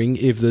been wondering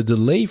if the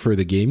delay for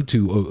the game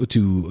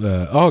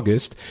to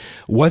August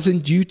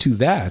wasn't due to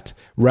that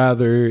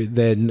rather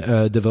than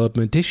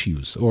development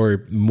issues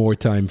or more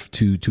time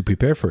to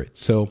prepare for it.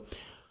 So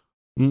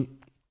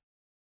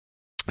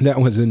that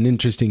was an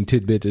interesting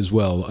tidbit as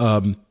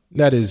well.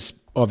 That is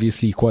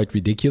obviously quite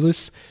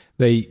ridiculous.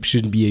 They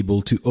shouldn't be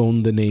able to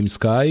own the name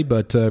Sky,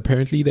 but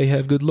apparently they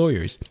have good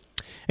lawyers.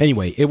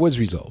 Anyway, it was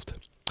resolved.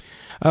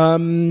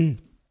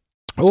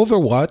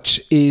 Overwatch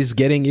is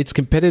getting its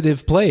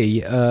competitive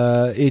play.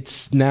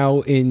 It's now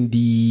on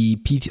the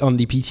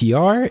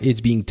PTR.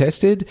 It's being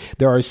tested.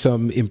 There are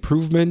some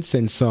improvements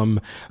and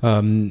some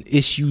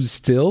issues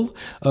still.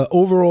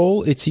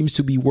 Overall, it seems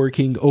to be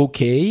working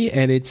okay,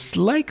 and it's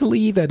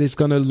likely that it's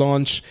going to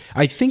launch.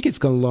 I think it's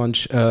going to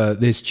launch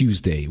this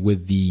Tuesday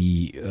with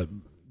the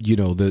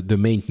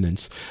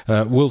maintenance.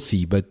 We'll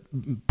see, but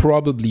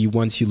probably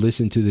once you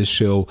listen to this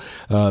show,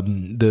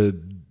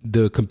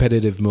 the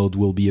competitive mode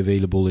will be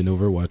available in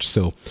Overwatch,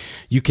 so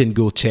you can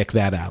go check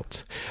that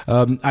out.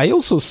 I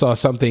also saw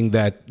something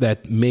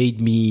that made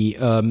me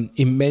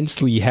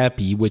immensely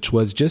happy, which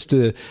was just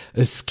a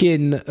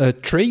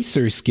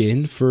Tracer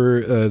skin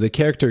for the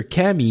character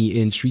Cammy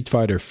in Street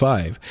Fighter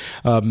V.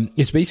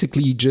 It's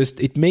basically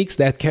it makes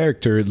that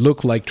character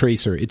look like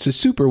Tracer. It's a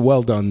super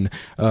well done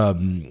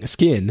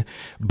skin,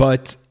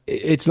 but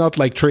it's not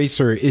like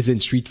Tracer is in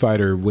Street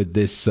Fighter with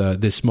this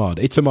mod.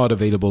 It's a mod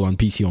available on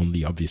PC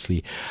only,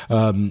 obviously.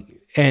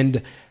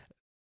 And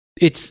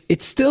it's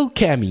still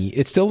Cammy.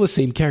 It's still the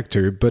same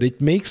character, but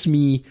it makes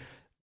me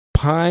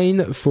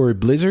pine for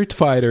Blizzard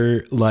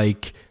Fighter.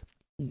 Like,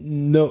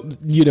 no,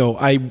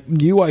 I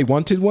knew I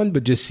wanted one,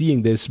 but just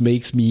seeing this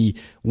makes me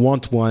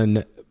want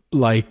one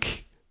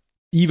like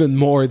even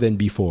more than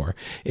before.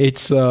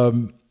 It's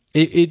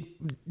It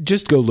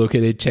just go look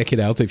at it, check it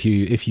out if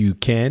you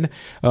can.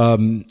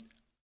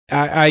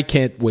 I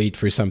can't wait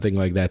for something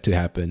like that to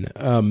happen.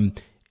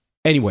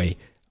 Anyway,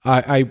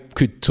 I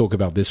could talk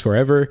about this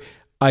forever.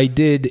 I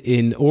did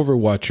in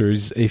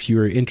Overwatchers. If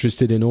you're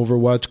interested in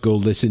Overwatch, go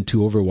listen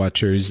to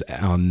Overwatchers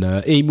on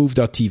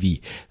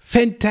amove.tv.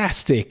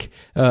 Fantastic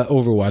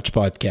Overwatch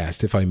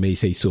podcast, if I may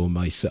say so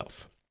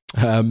myself.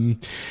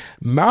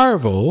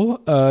 Marvel,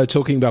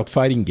 talking about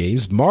fighting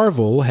games,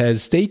 Marvel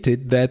has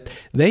stated that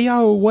they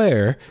are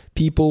aware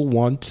people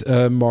want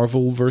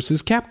Marvel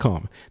versus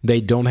Capcom. They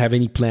don't have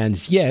any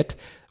plans yet,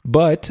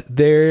 but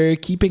they're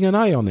keeping an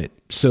eye on it.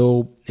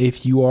 So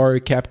if you are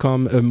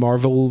a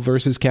Marvel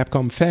versus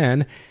Capcom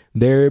fan,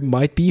 there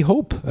might be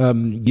hope,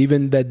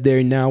 given that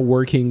they're now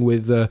working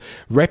with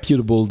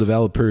reputable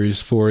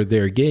developers for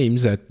their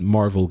games at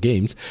Marvel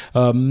Games.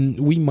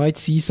 We might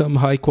see some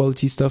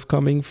high-quality stuff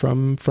coming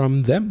from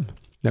them.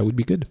 That would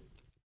be good.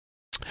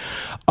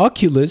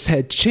 Oculus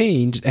have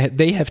changed their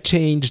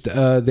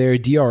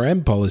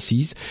DRM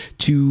policies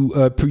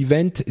to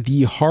prevent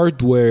the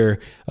hardware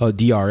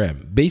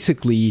DRM.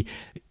 Basically,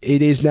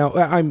 it is now,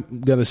 I'm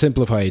going to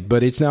simplify it,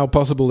 but it's now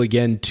possible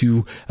again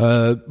to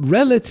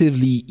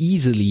relatively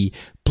easily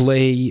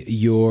play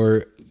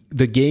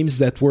the games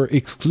that were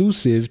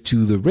exclusive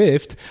to the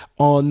Rift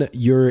on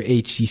your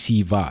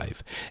HTC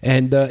Vive.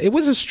 And it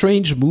was a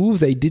strange move.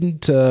 They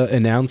didn't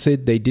announce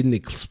it. They didn't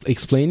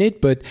explain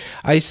it. But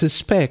I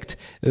suspect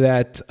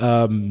that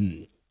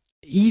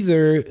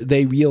either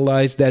they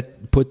realized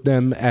that put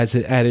them at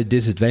a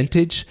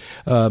disadvantage,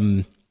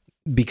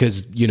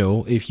 because,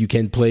 if you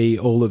can play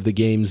all of the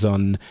games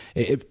on...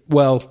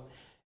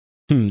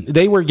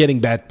 they were getting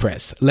bad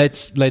press.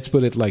 Let's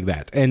put it like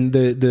that. And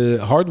the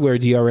hardware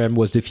DRM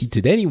was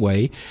defeated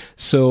anyway,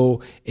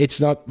 so it's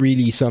not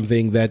really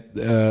something that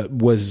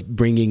was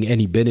bringing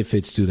any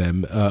benefits to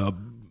them.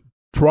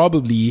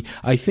 Probably,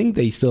 I think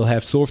they still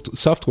have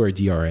software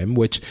DRM,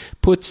 which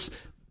puts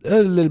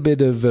a little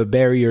bit of a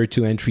barrier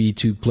to entry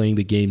to playing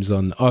the games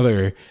on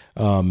other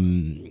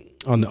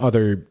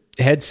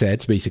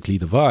headsets, basically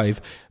the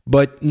Vive,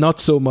 but not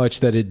so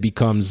much that it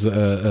becomes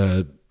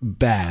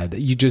bad.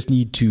 You just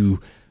need to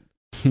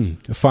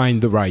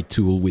find the right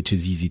tool, which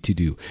is easy to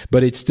do,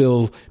 but it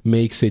still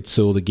makes it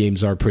so the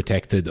games are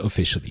protected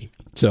officially.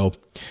 So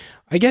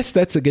I guess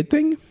that's a good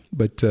thing.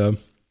 but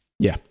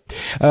yeah.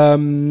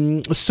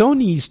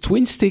 Sony's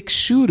twin stick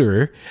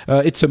shooter,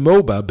 it's a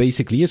MOBA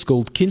basically, it's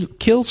called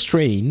Kill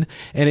Strain,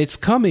 and it's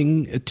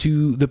coming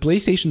to the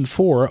PlayStation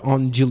 4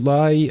 on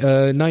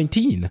July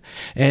 19.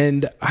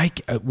 And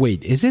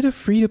wait, is it a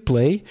free to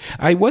play?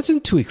 I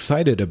wasn't too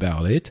excited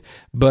about it,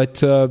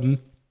 but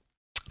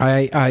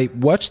I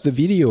watched the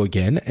video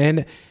again,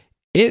 and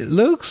it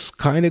looks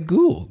kind of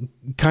cool.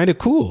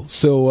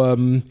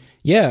 So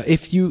yeah,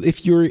 if you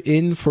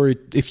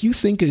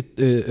think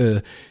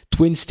a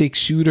twin stick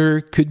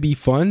shooter could be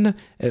fun,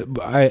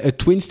 a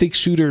twin stick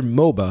shooter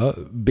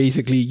MOBA,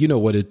 basically, you know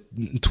what a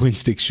twin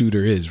stick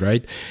shooter is,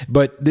 right?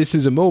 But this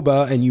is a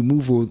MOBA, and you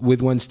move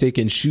with one stick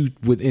and shoot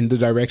in the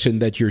direction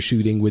that you're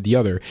shooting with the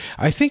other.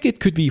 I think it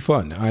could be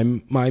fun.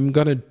 I'm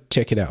gonna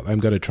check it out. I'm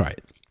gonna try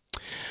it.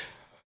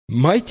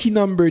 Mighty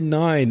Number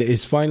 9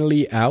 is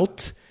finally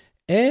out,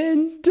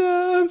 and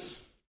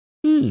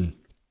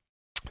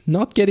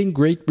not getting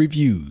great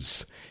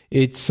reviews.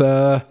 It's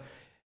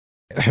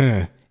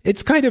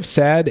it's kind of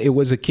sad. It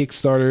was a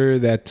Kickstarter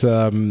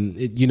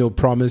that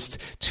promised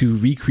to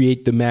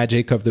recreate the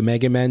magic of the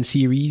Mega Man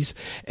series,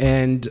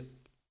 and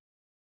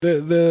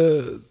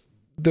the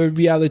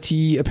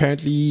reality,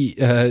 apparently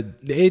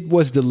it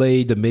was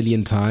delayed a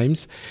million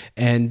times,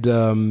 and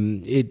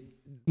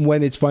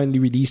when it's finally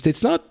released,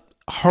 it's not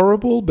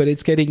horrible, but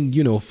it's getting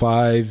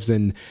 5s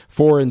and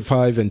 4 and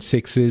 5 and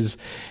 6s,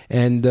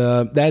 and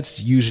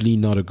that's usually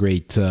not a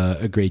great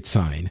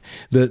sign.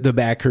 The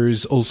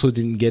backers also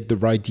didn't get the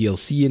right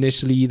DLC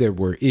initially. There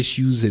were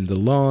issues in the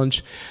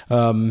launch.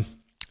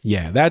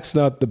 Yeah, that's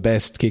not the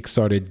best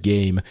Kickstarted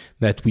game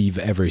that we've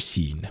ever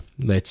seen.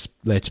 Let's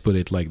put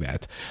it like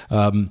that.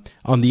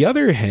 On the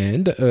other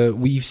hand,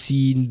 we've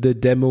seen the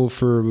demo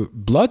for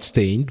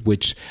Bloodstained,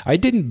 which I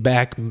didn't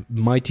back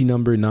Mighty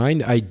Number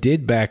 9. I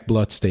did back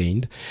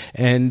Bloodstained,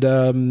 and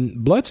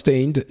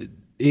Bloodstained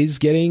is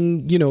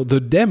getting, the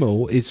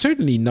demo is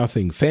certainly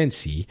nothing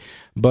fancy,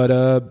 but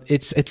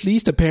it's at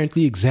least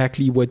apparently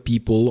exactly what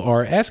people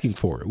are asking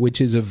for,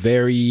 which is a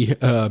very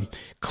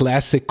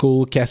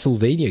classical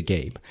Castlevania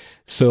game.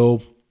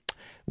 So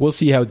we'll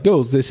see how it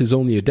goes. This is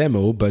only a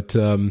demo, but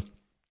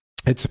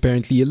it's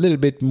apparently a little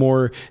bit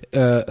more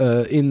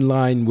in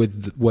line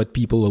with what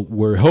people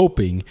were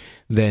hoping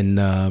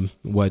than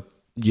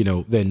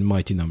than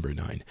Mighty Number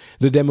 9.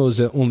 The demo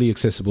is only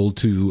accessible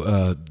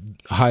to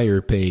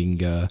higher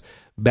paying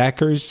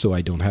backers, so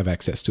I don't have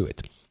access to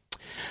it.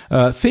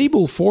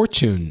 Fable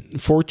Fortune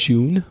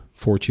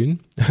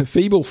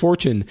Fable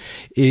Fortune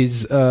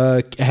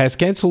has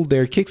canceled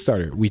their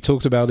Kickstarter. We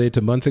talked about it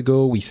a month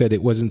ago. We said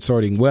it wasn't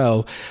starting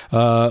well.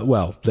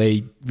 Well,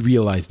 they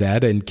realized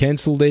that and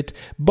canceled it,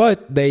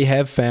 but they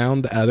have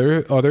found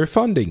other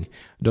funding.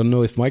 Don't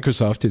know if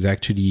Microsoft is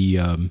actually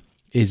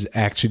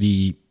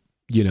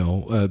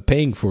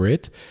paying for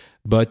it,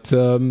 but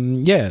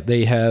yeah,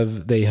 they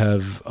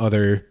have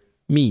other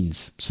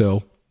means.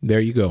 So there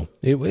you go.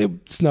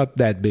 It's not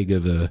that big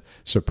of a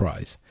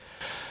surprise.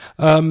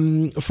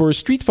 For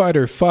Street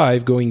Fighter V,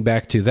 going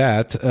back to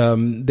that,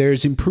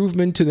 there's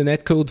improvement to the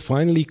netcode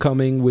finally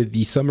coming with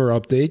the summer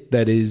update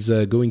that is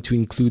going to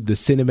include the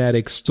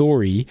cinematic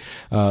story,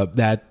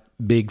 that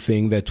big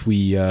thing that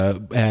we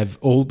have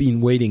all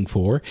been waiting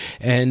for.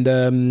 And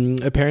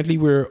apparently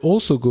we're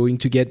also going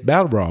to get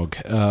Balrog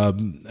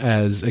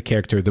as a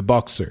character, the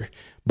boxer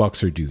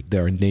dude.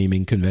 There are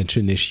naming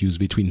convention issues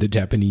between the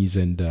Japanese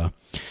and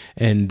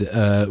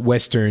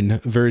Western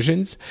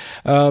versions.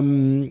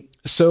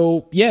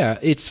 So yeah,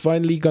 it's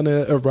finally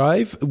gonna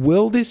arrive.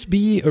 Will this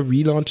be a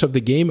relaunch of the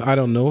game? I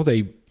don't know.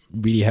 They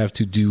really have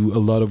to do a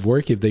lot of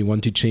work if they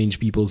want to change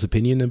people's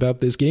opinion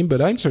about this game,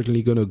 but I'm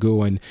certainly gonna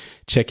go and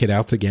check it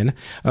out again.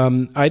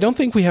 I don't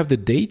think we have the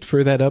date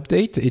for that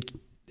update.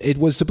 It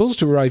was supposed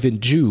to arrive in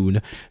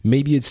June.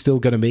 Maybe it's still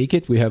gonna make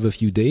it. We have a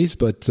few days,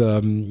 but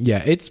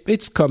yeah,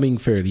 it's coming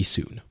fairly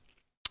soon.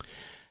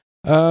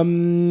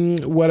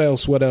 What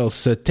else?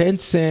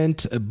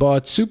 Tencent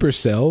bought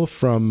Supercell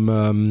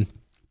from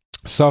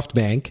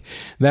SoftBank.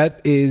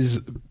 That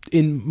is,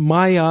 in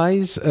my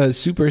eyes,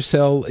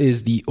 Supercell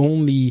is the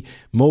only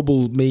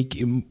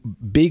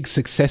big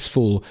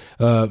successful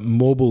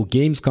mobile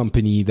games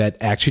company that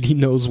actually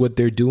knows what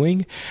they're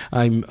doing.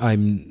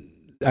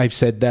 I've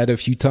said that a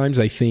few times.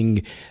 I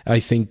think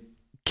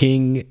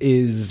King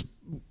is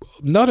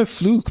not a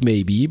fluke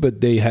maybe,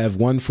 but they have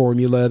one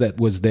formula that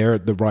was there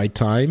at the right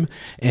time,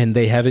 and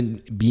they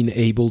haven't been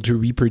able to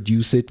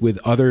reproduce it with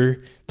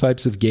other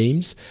types of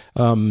games.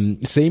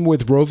 Same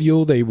with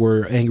Rovio. They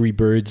were Angry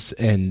Birds,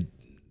 and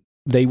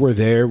they were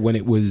there when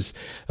it was,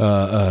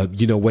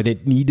 when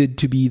it needed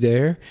to be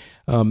there.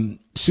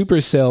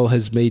 Supercell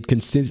has made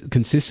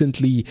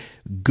consistently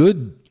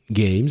good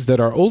games that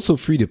are also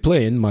free to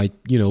play and might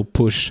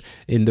push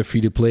in the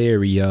free to play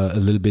area a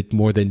little bit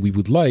more than we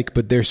would like,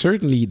 but they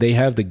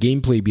have the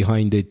gameplay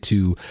behind it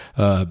to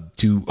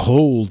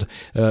hold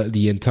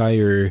the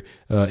entire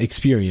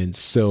experience.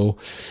 So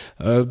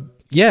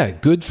yeah,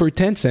 good for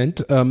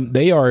Tencent.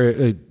 They are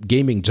a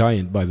gaming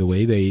giant, by the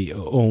way. They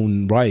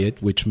own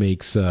Riot, which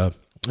makes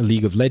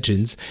League of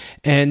Legends,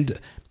 and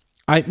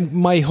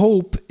my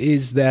hope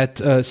is that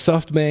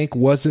SoftBank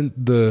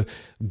wasn't the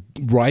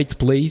right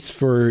place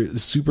for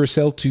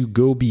Supercell to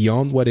go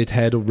beyond what it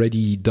had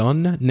already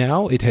done.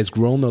 Now it has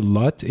grown a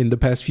lot in the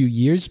past few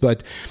years,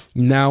 but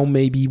now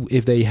maybe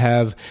if they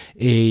have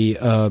a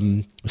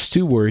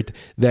steward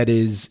that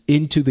is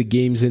into the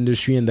games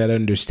industry and that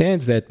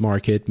understands that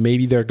market,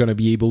 maybe they're going to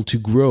be able to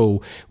grow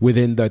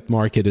within that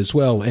market as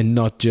well, and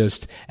not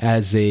just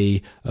as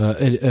a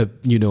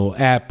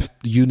app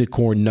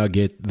unicorn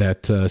nugget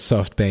that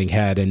SoftBank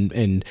had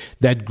and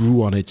that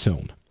grew on its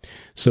own.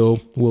 So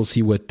we'll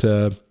see what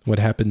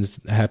happens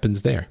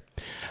there.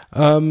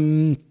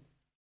 I'm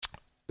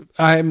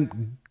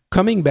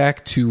coming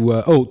back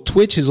to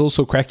Twitch is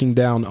also cracking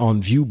down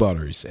on view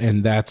botters,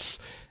 and that's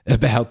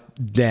about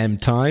damn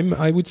time,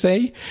 I would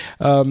say.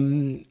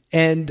 And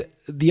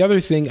the other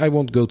thing, I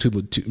won't go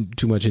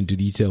too much into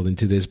detail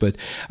into this, but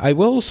I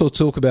will also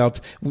talk about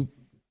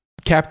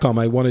Capcom.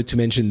 I wanted to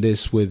mention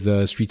this with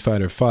Street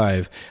Fighter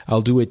V.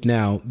 I'll do it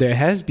now. There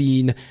has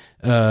been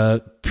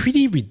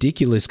pretty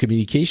ridiculous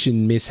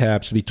communication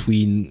mishaps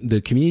between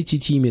the community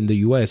team in the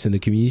US and the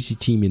community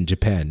team in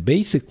Japan.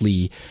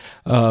 Basically,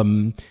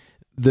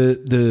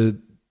 the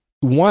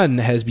one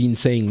has been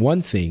saying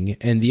one thing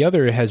and the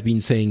other has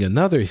been saying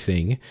another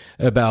thing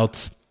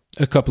about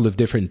a couple of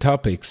different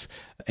topics.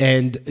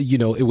 And,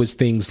 it was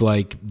things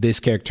like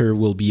this character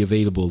will be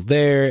available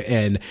there,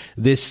 and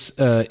this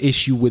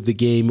issue with the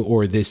game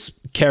or this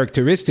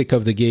characteristic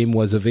of the game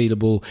was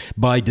available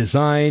by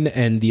design,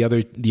 and the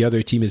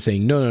other team is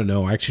saying,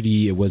 no,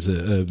 actually it was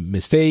a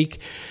mistake.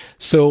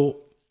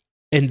 So,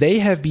 and they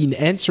have been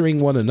answering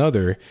one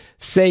another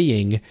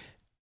saying,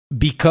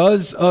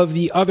 because of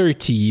the other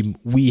team,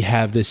 we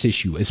have this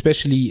issue,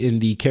 especially in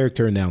the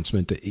character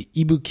announcement.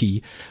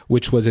 Ibuki,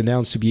 which was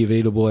announced to be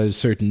available at a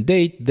certain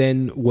date,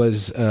 then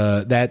was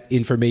that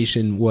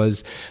information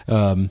was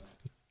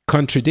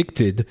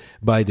contradicted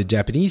by the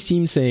Japanese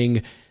team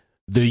saying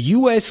the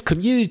US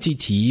community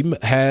team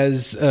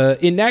has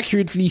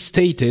inaccurately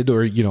stated,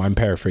 or, I'm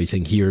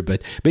paraphrasing here,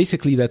 but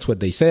basically that's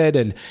what they said.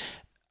 And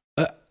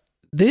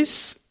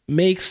this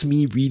makes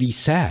me really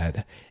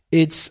sad.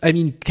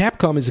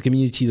 Capcom is a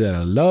community that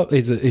I love.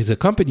 Is a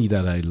company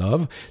that I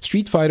love.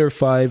 Street Fighter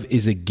V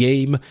is a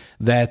game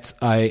that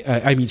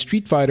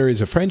Street Fighter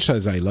is a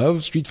franchise I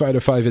love. Street Fighter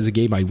V is a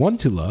game I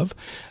want to love.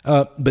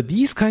 But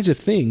these kinds of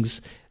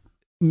things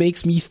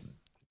makes me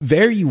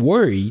very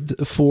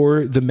worried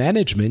for the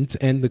management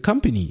and the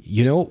company.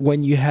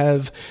 When you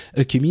have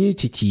a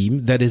community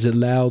team that is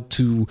allowed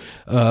to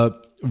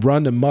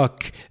run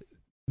amok,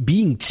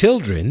 being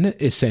children,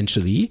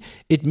 essentially,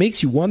 it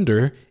makes you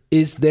wonder,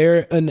 is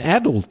there an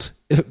adult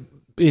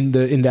in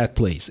that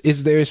place?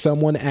 Is there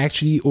someone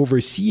actually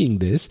overseeing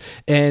this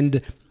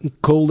and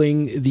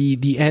calling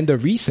the end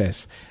of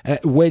recess?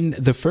 When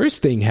the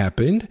first thing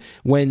happened,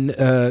 when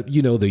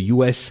the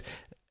US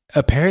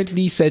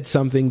apparently said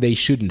something they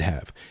shouldn't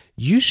have,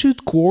 you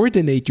should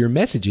coordinate your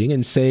messaging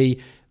and say,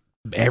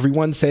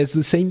 everyone says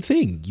the same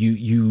thing.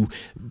 You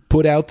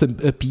put out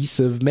a piece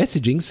of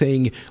messaging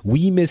saying,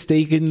 we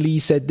mistakenly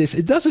said this.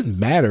 It doesn't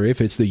matter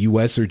if it's the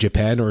US or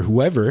Japan or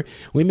whoever.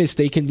 We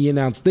mistakenly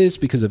announced this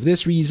because of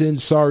this reason.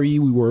 Sorry,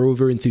 we were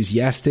over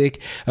enthusiastic.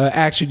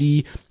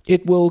 Actually,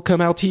 it will come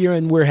out here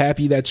and we're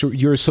happy that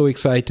you're so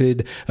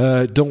excited.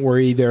 Don't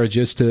worry, there are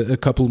just a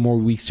couple more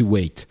weeks to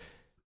wait.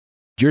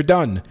 You're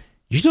done.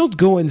 You don't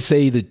go and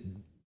say that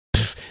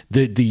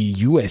the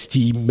US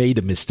team made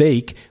a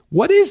mistake.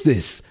 What is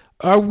this?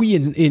 Are we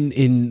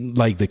in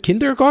like the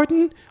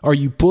kindergarten? Are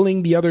you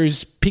pulling the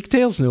other's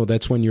pigtails? No,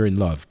 that's when you're in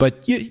love.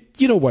 But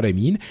you know what I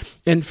mean.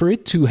 And for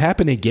it to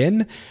happen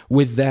again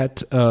with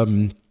that,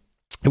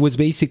 it was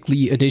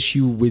basically an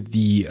issue with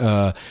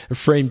the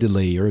frame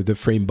delay or the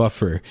frame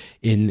buffer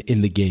in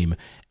the game.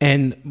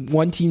 And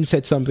one team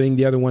said something,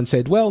 the other one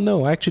said, well,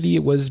 no, actually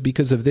it was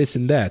because of this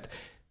and that.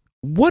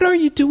 What are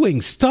you doing?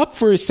 Stop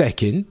for a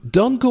second.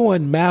 Don't go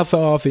and mouth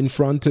off in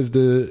front of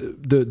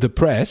the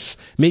press.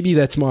 Maybe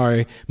that's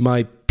my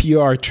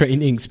PR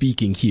training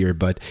speaking here,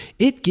 but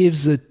it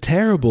gives a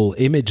terrible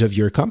image of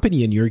your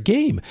company and your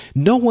game.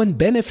 No one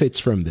benefits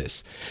from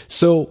this.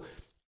 So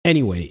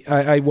anyway,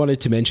 I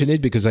wanted to mention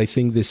it because I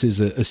think this is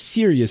a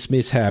serious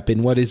mishap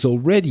in what is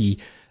already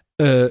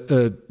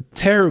a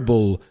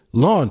terrible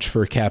launch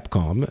for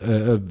Capcom,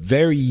 a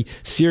very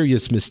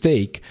serious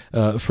mistake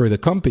for the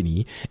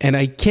company. And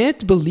I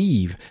can't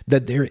believe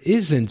that there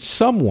isn't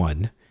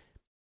someone,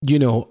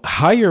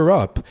 higher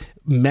up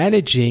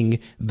managing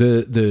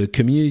the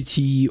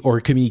community or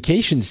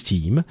communications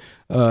team,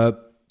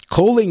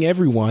 calling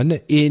everyone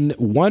in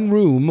one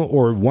room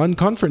or one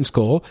conference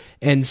call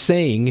and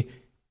saying,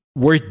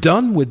 we're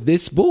done with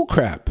this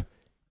bullcrap.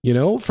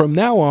 From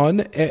now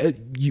on,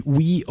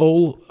 we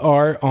all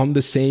are on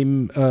the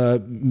same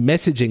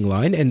messaging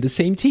line and the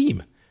same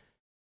team.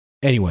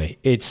 Anyway,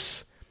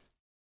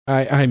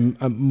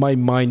 my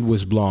mind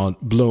was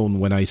blown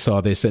when I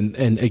saw this,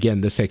 and again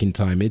the second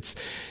time. It's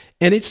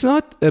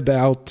not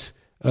about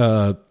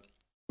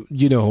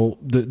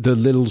the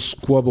little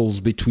squabbles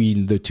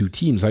between the two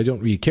teams. I don't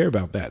really care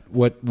about that.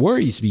 What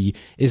worries me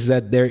is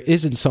that there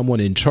isn't someone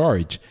in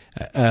charge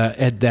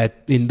in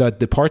that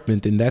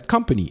department, in that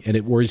company, and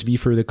it worries me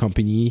for the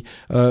company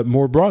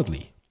more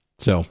broadly.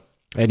 So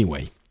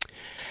anyway,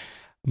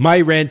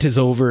 my rant is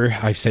over.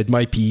 I've said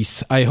my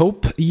piece. I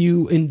hope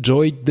you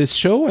enjoyed this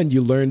show and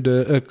you learned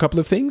a couple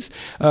of things.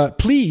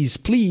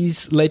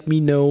 Please let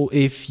me know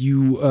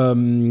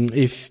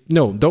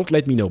don't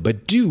let me know,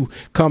 but do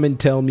come and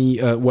tell me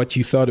what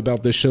you thought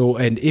about the show.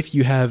 And if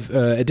you have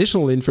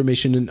additional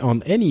information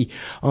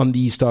on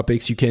these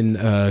topics, you can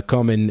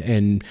come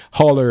and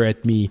holler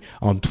at me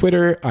on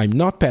Twitter. I'm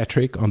not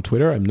Patrick on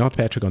Twitter. I'm not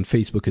Patrick on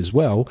Facebook as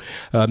well.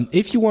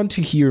 If you want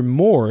to hear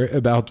more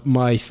about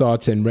my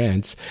thoughts and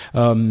rants,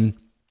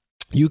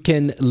 you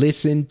can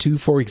listen to,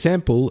 for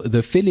example,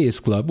 the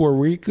Phileas Club, where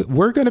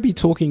we're going to be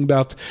talking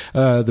about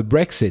the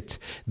Brexit.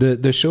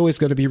 The show is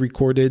going to be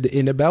recorded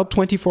in about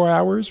 24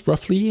 hours,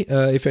 roughly,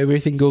 if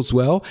everything goes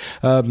well.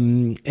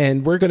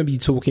 And we're going to be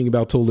talking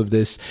about all of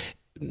this.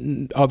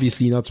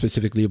 Obviously not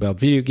specifically about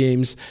video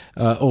games,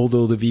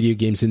 although the video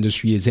games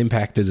industry is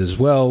impacted as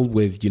well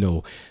with,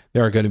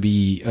 there are going to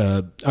be,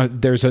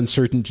 there's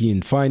uncertainty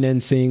in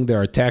financing,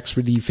 there are tax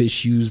relief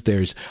issues,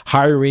 there's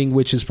hiring,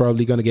 which is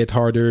probably going to get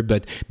harder.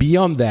 But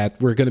beyond that,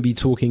 we're going to be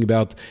talking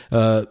about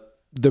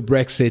the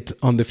Brexit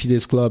on the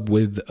Phileas Club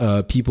with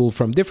people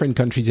from different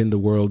countries in the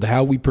world,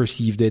 how we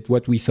perceived it,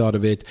 what we thought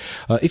of it.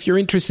 If you're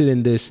interested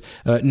in this,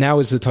 now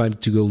is the time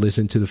to go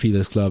listen to the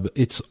Phileas Club.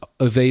 It's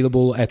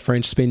available at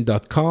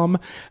FrenchSpin.com,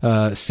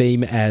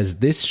 same as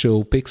this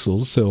show,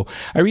 Pixels. So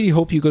I really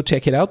hope you go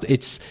check it out.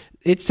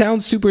 It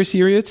sounds super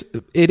serious.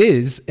 It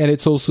is, and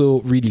it's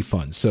also really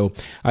fun. So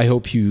I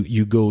hope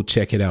you go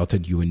check it out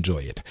and you enjoy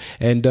it.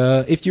 And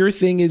if your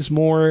thing is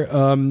more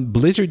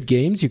Blizzard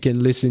games, you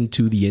can listen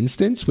to The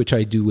Instance, which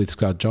I do with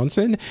Scott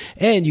Johnson,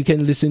 and you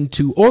can listen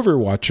to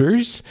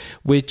Overwatchers,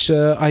 which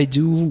I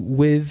do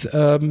with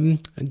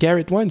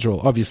Garrett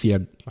Weinzierl. Obviously,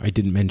 I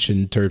didn't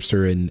mention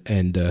Terpster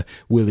and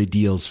Willie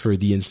Deals for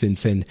The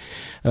Instance, and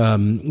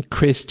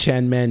Chris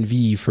Chanman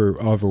V for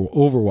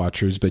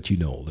Overwatchers, but you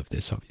know all of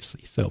this,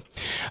 obviously. So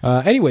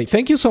anyway,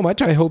 thank you so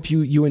much. I hope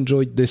you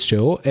enjoyed this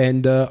show,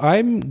 and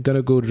I'm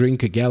gonna go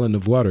drink a gallon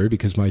of water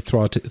because my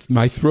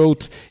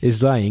throat is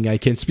dying. I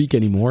can't speak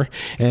anymore,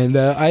 and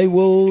I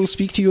will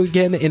speak to you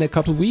again in a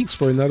couple of weeks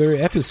for another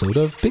episode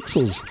of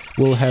Pixels.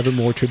 We'll have a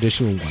more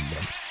traditional one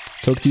then.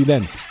 Talk to you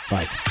then.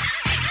 Bye.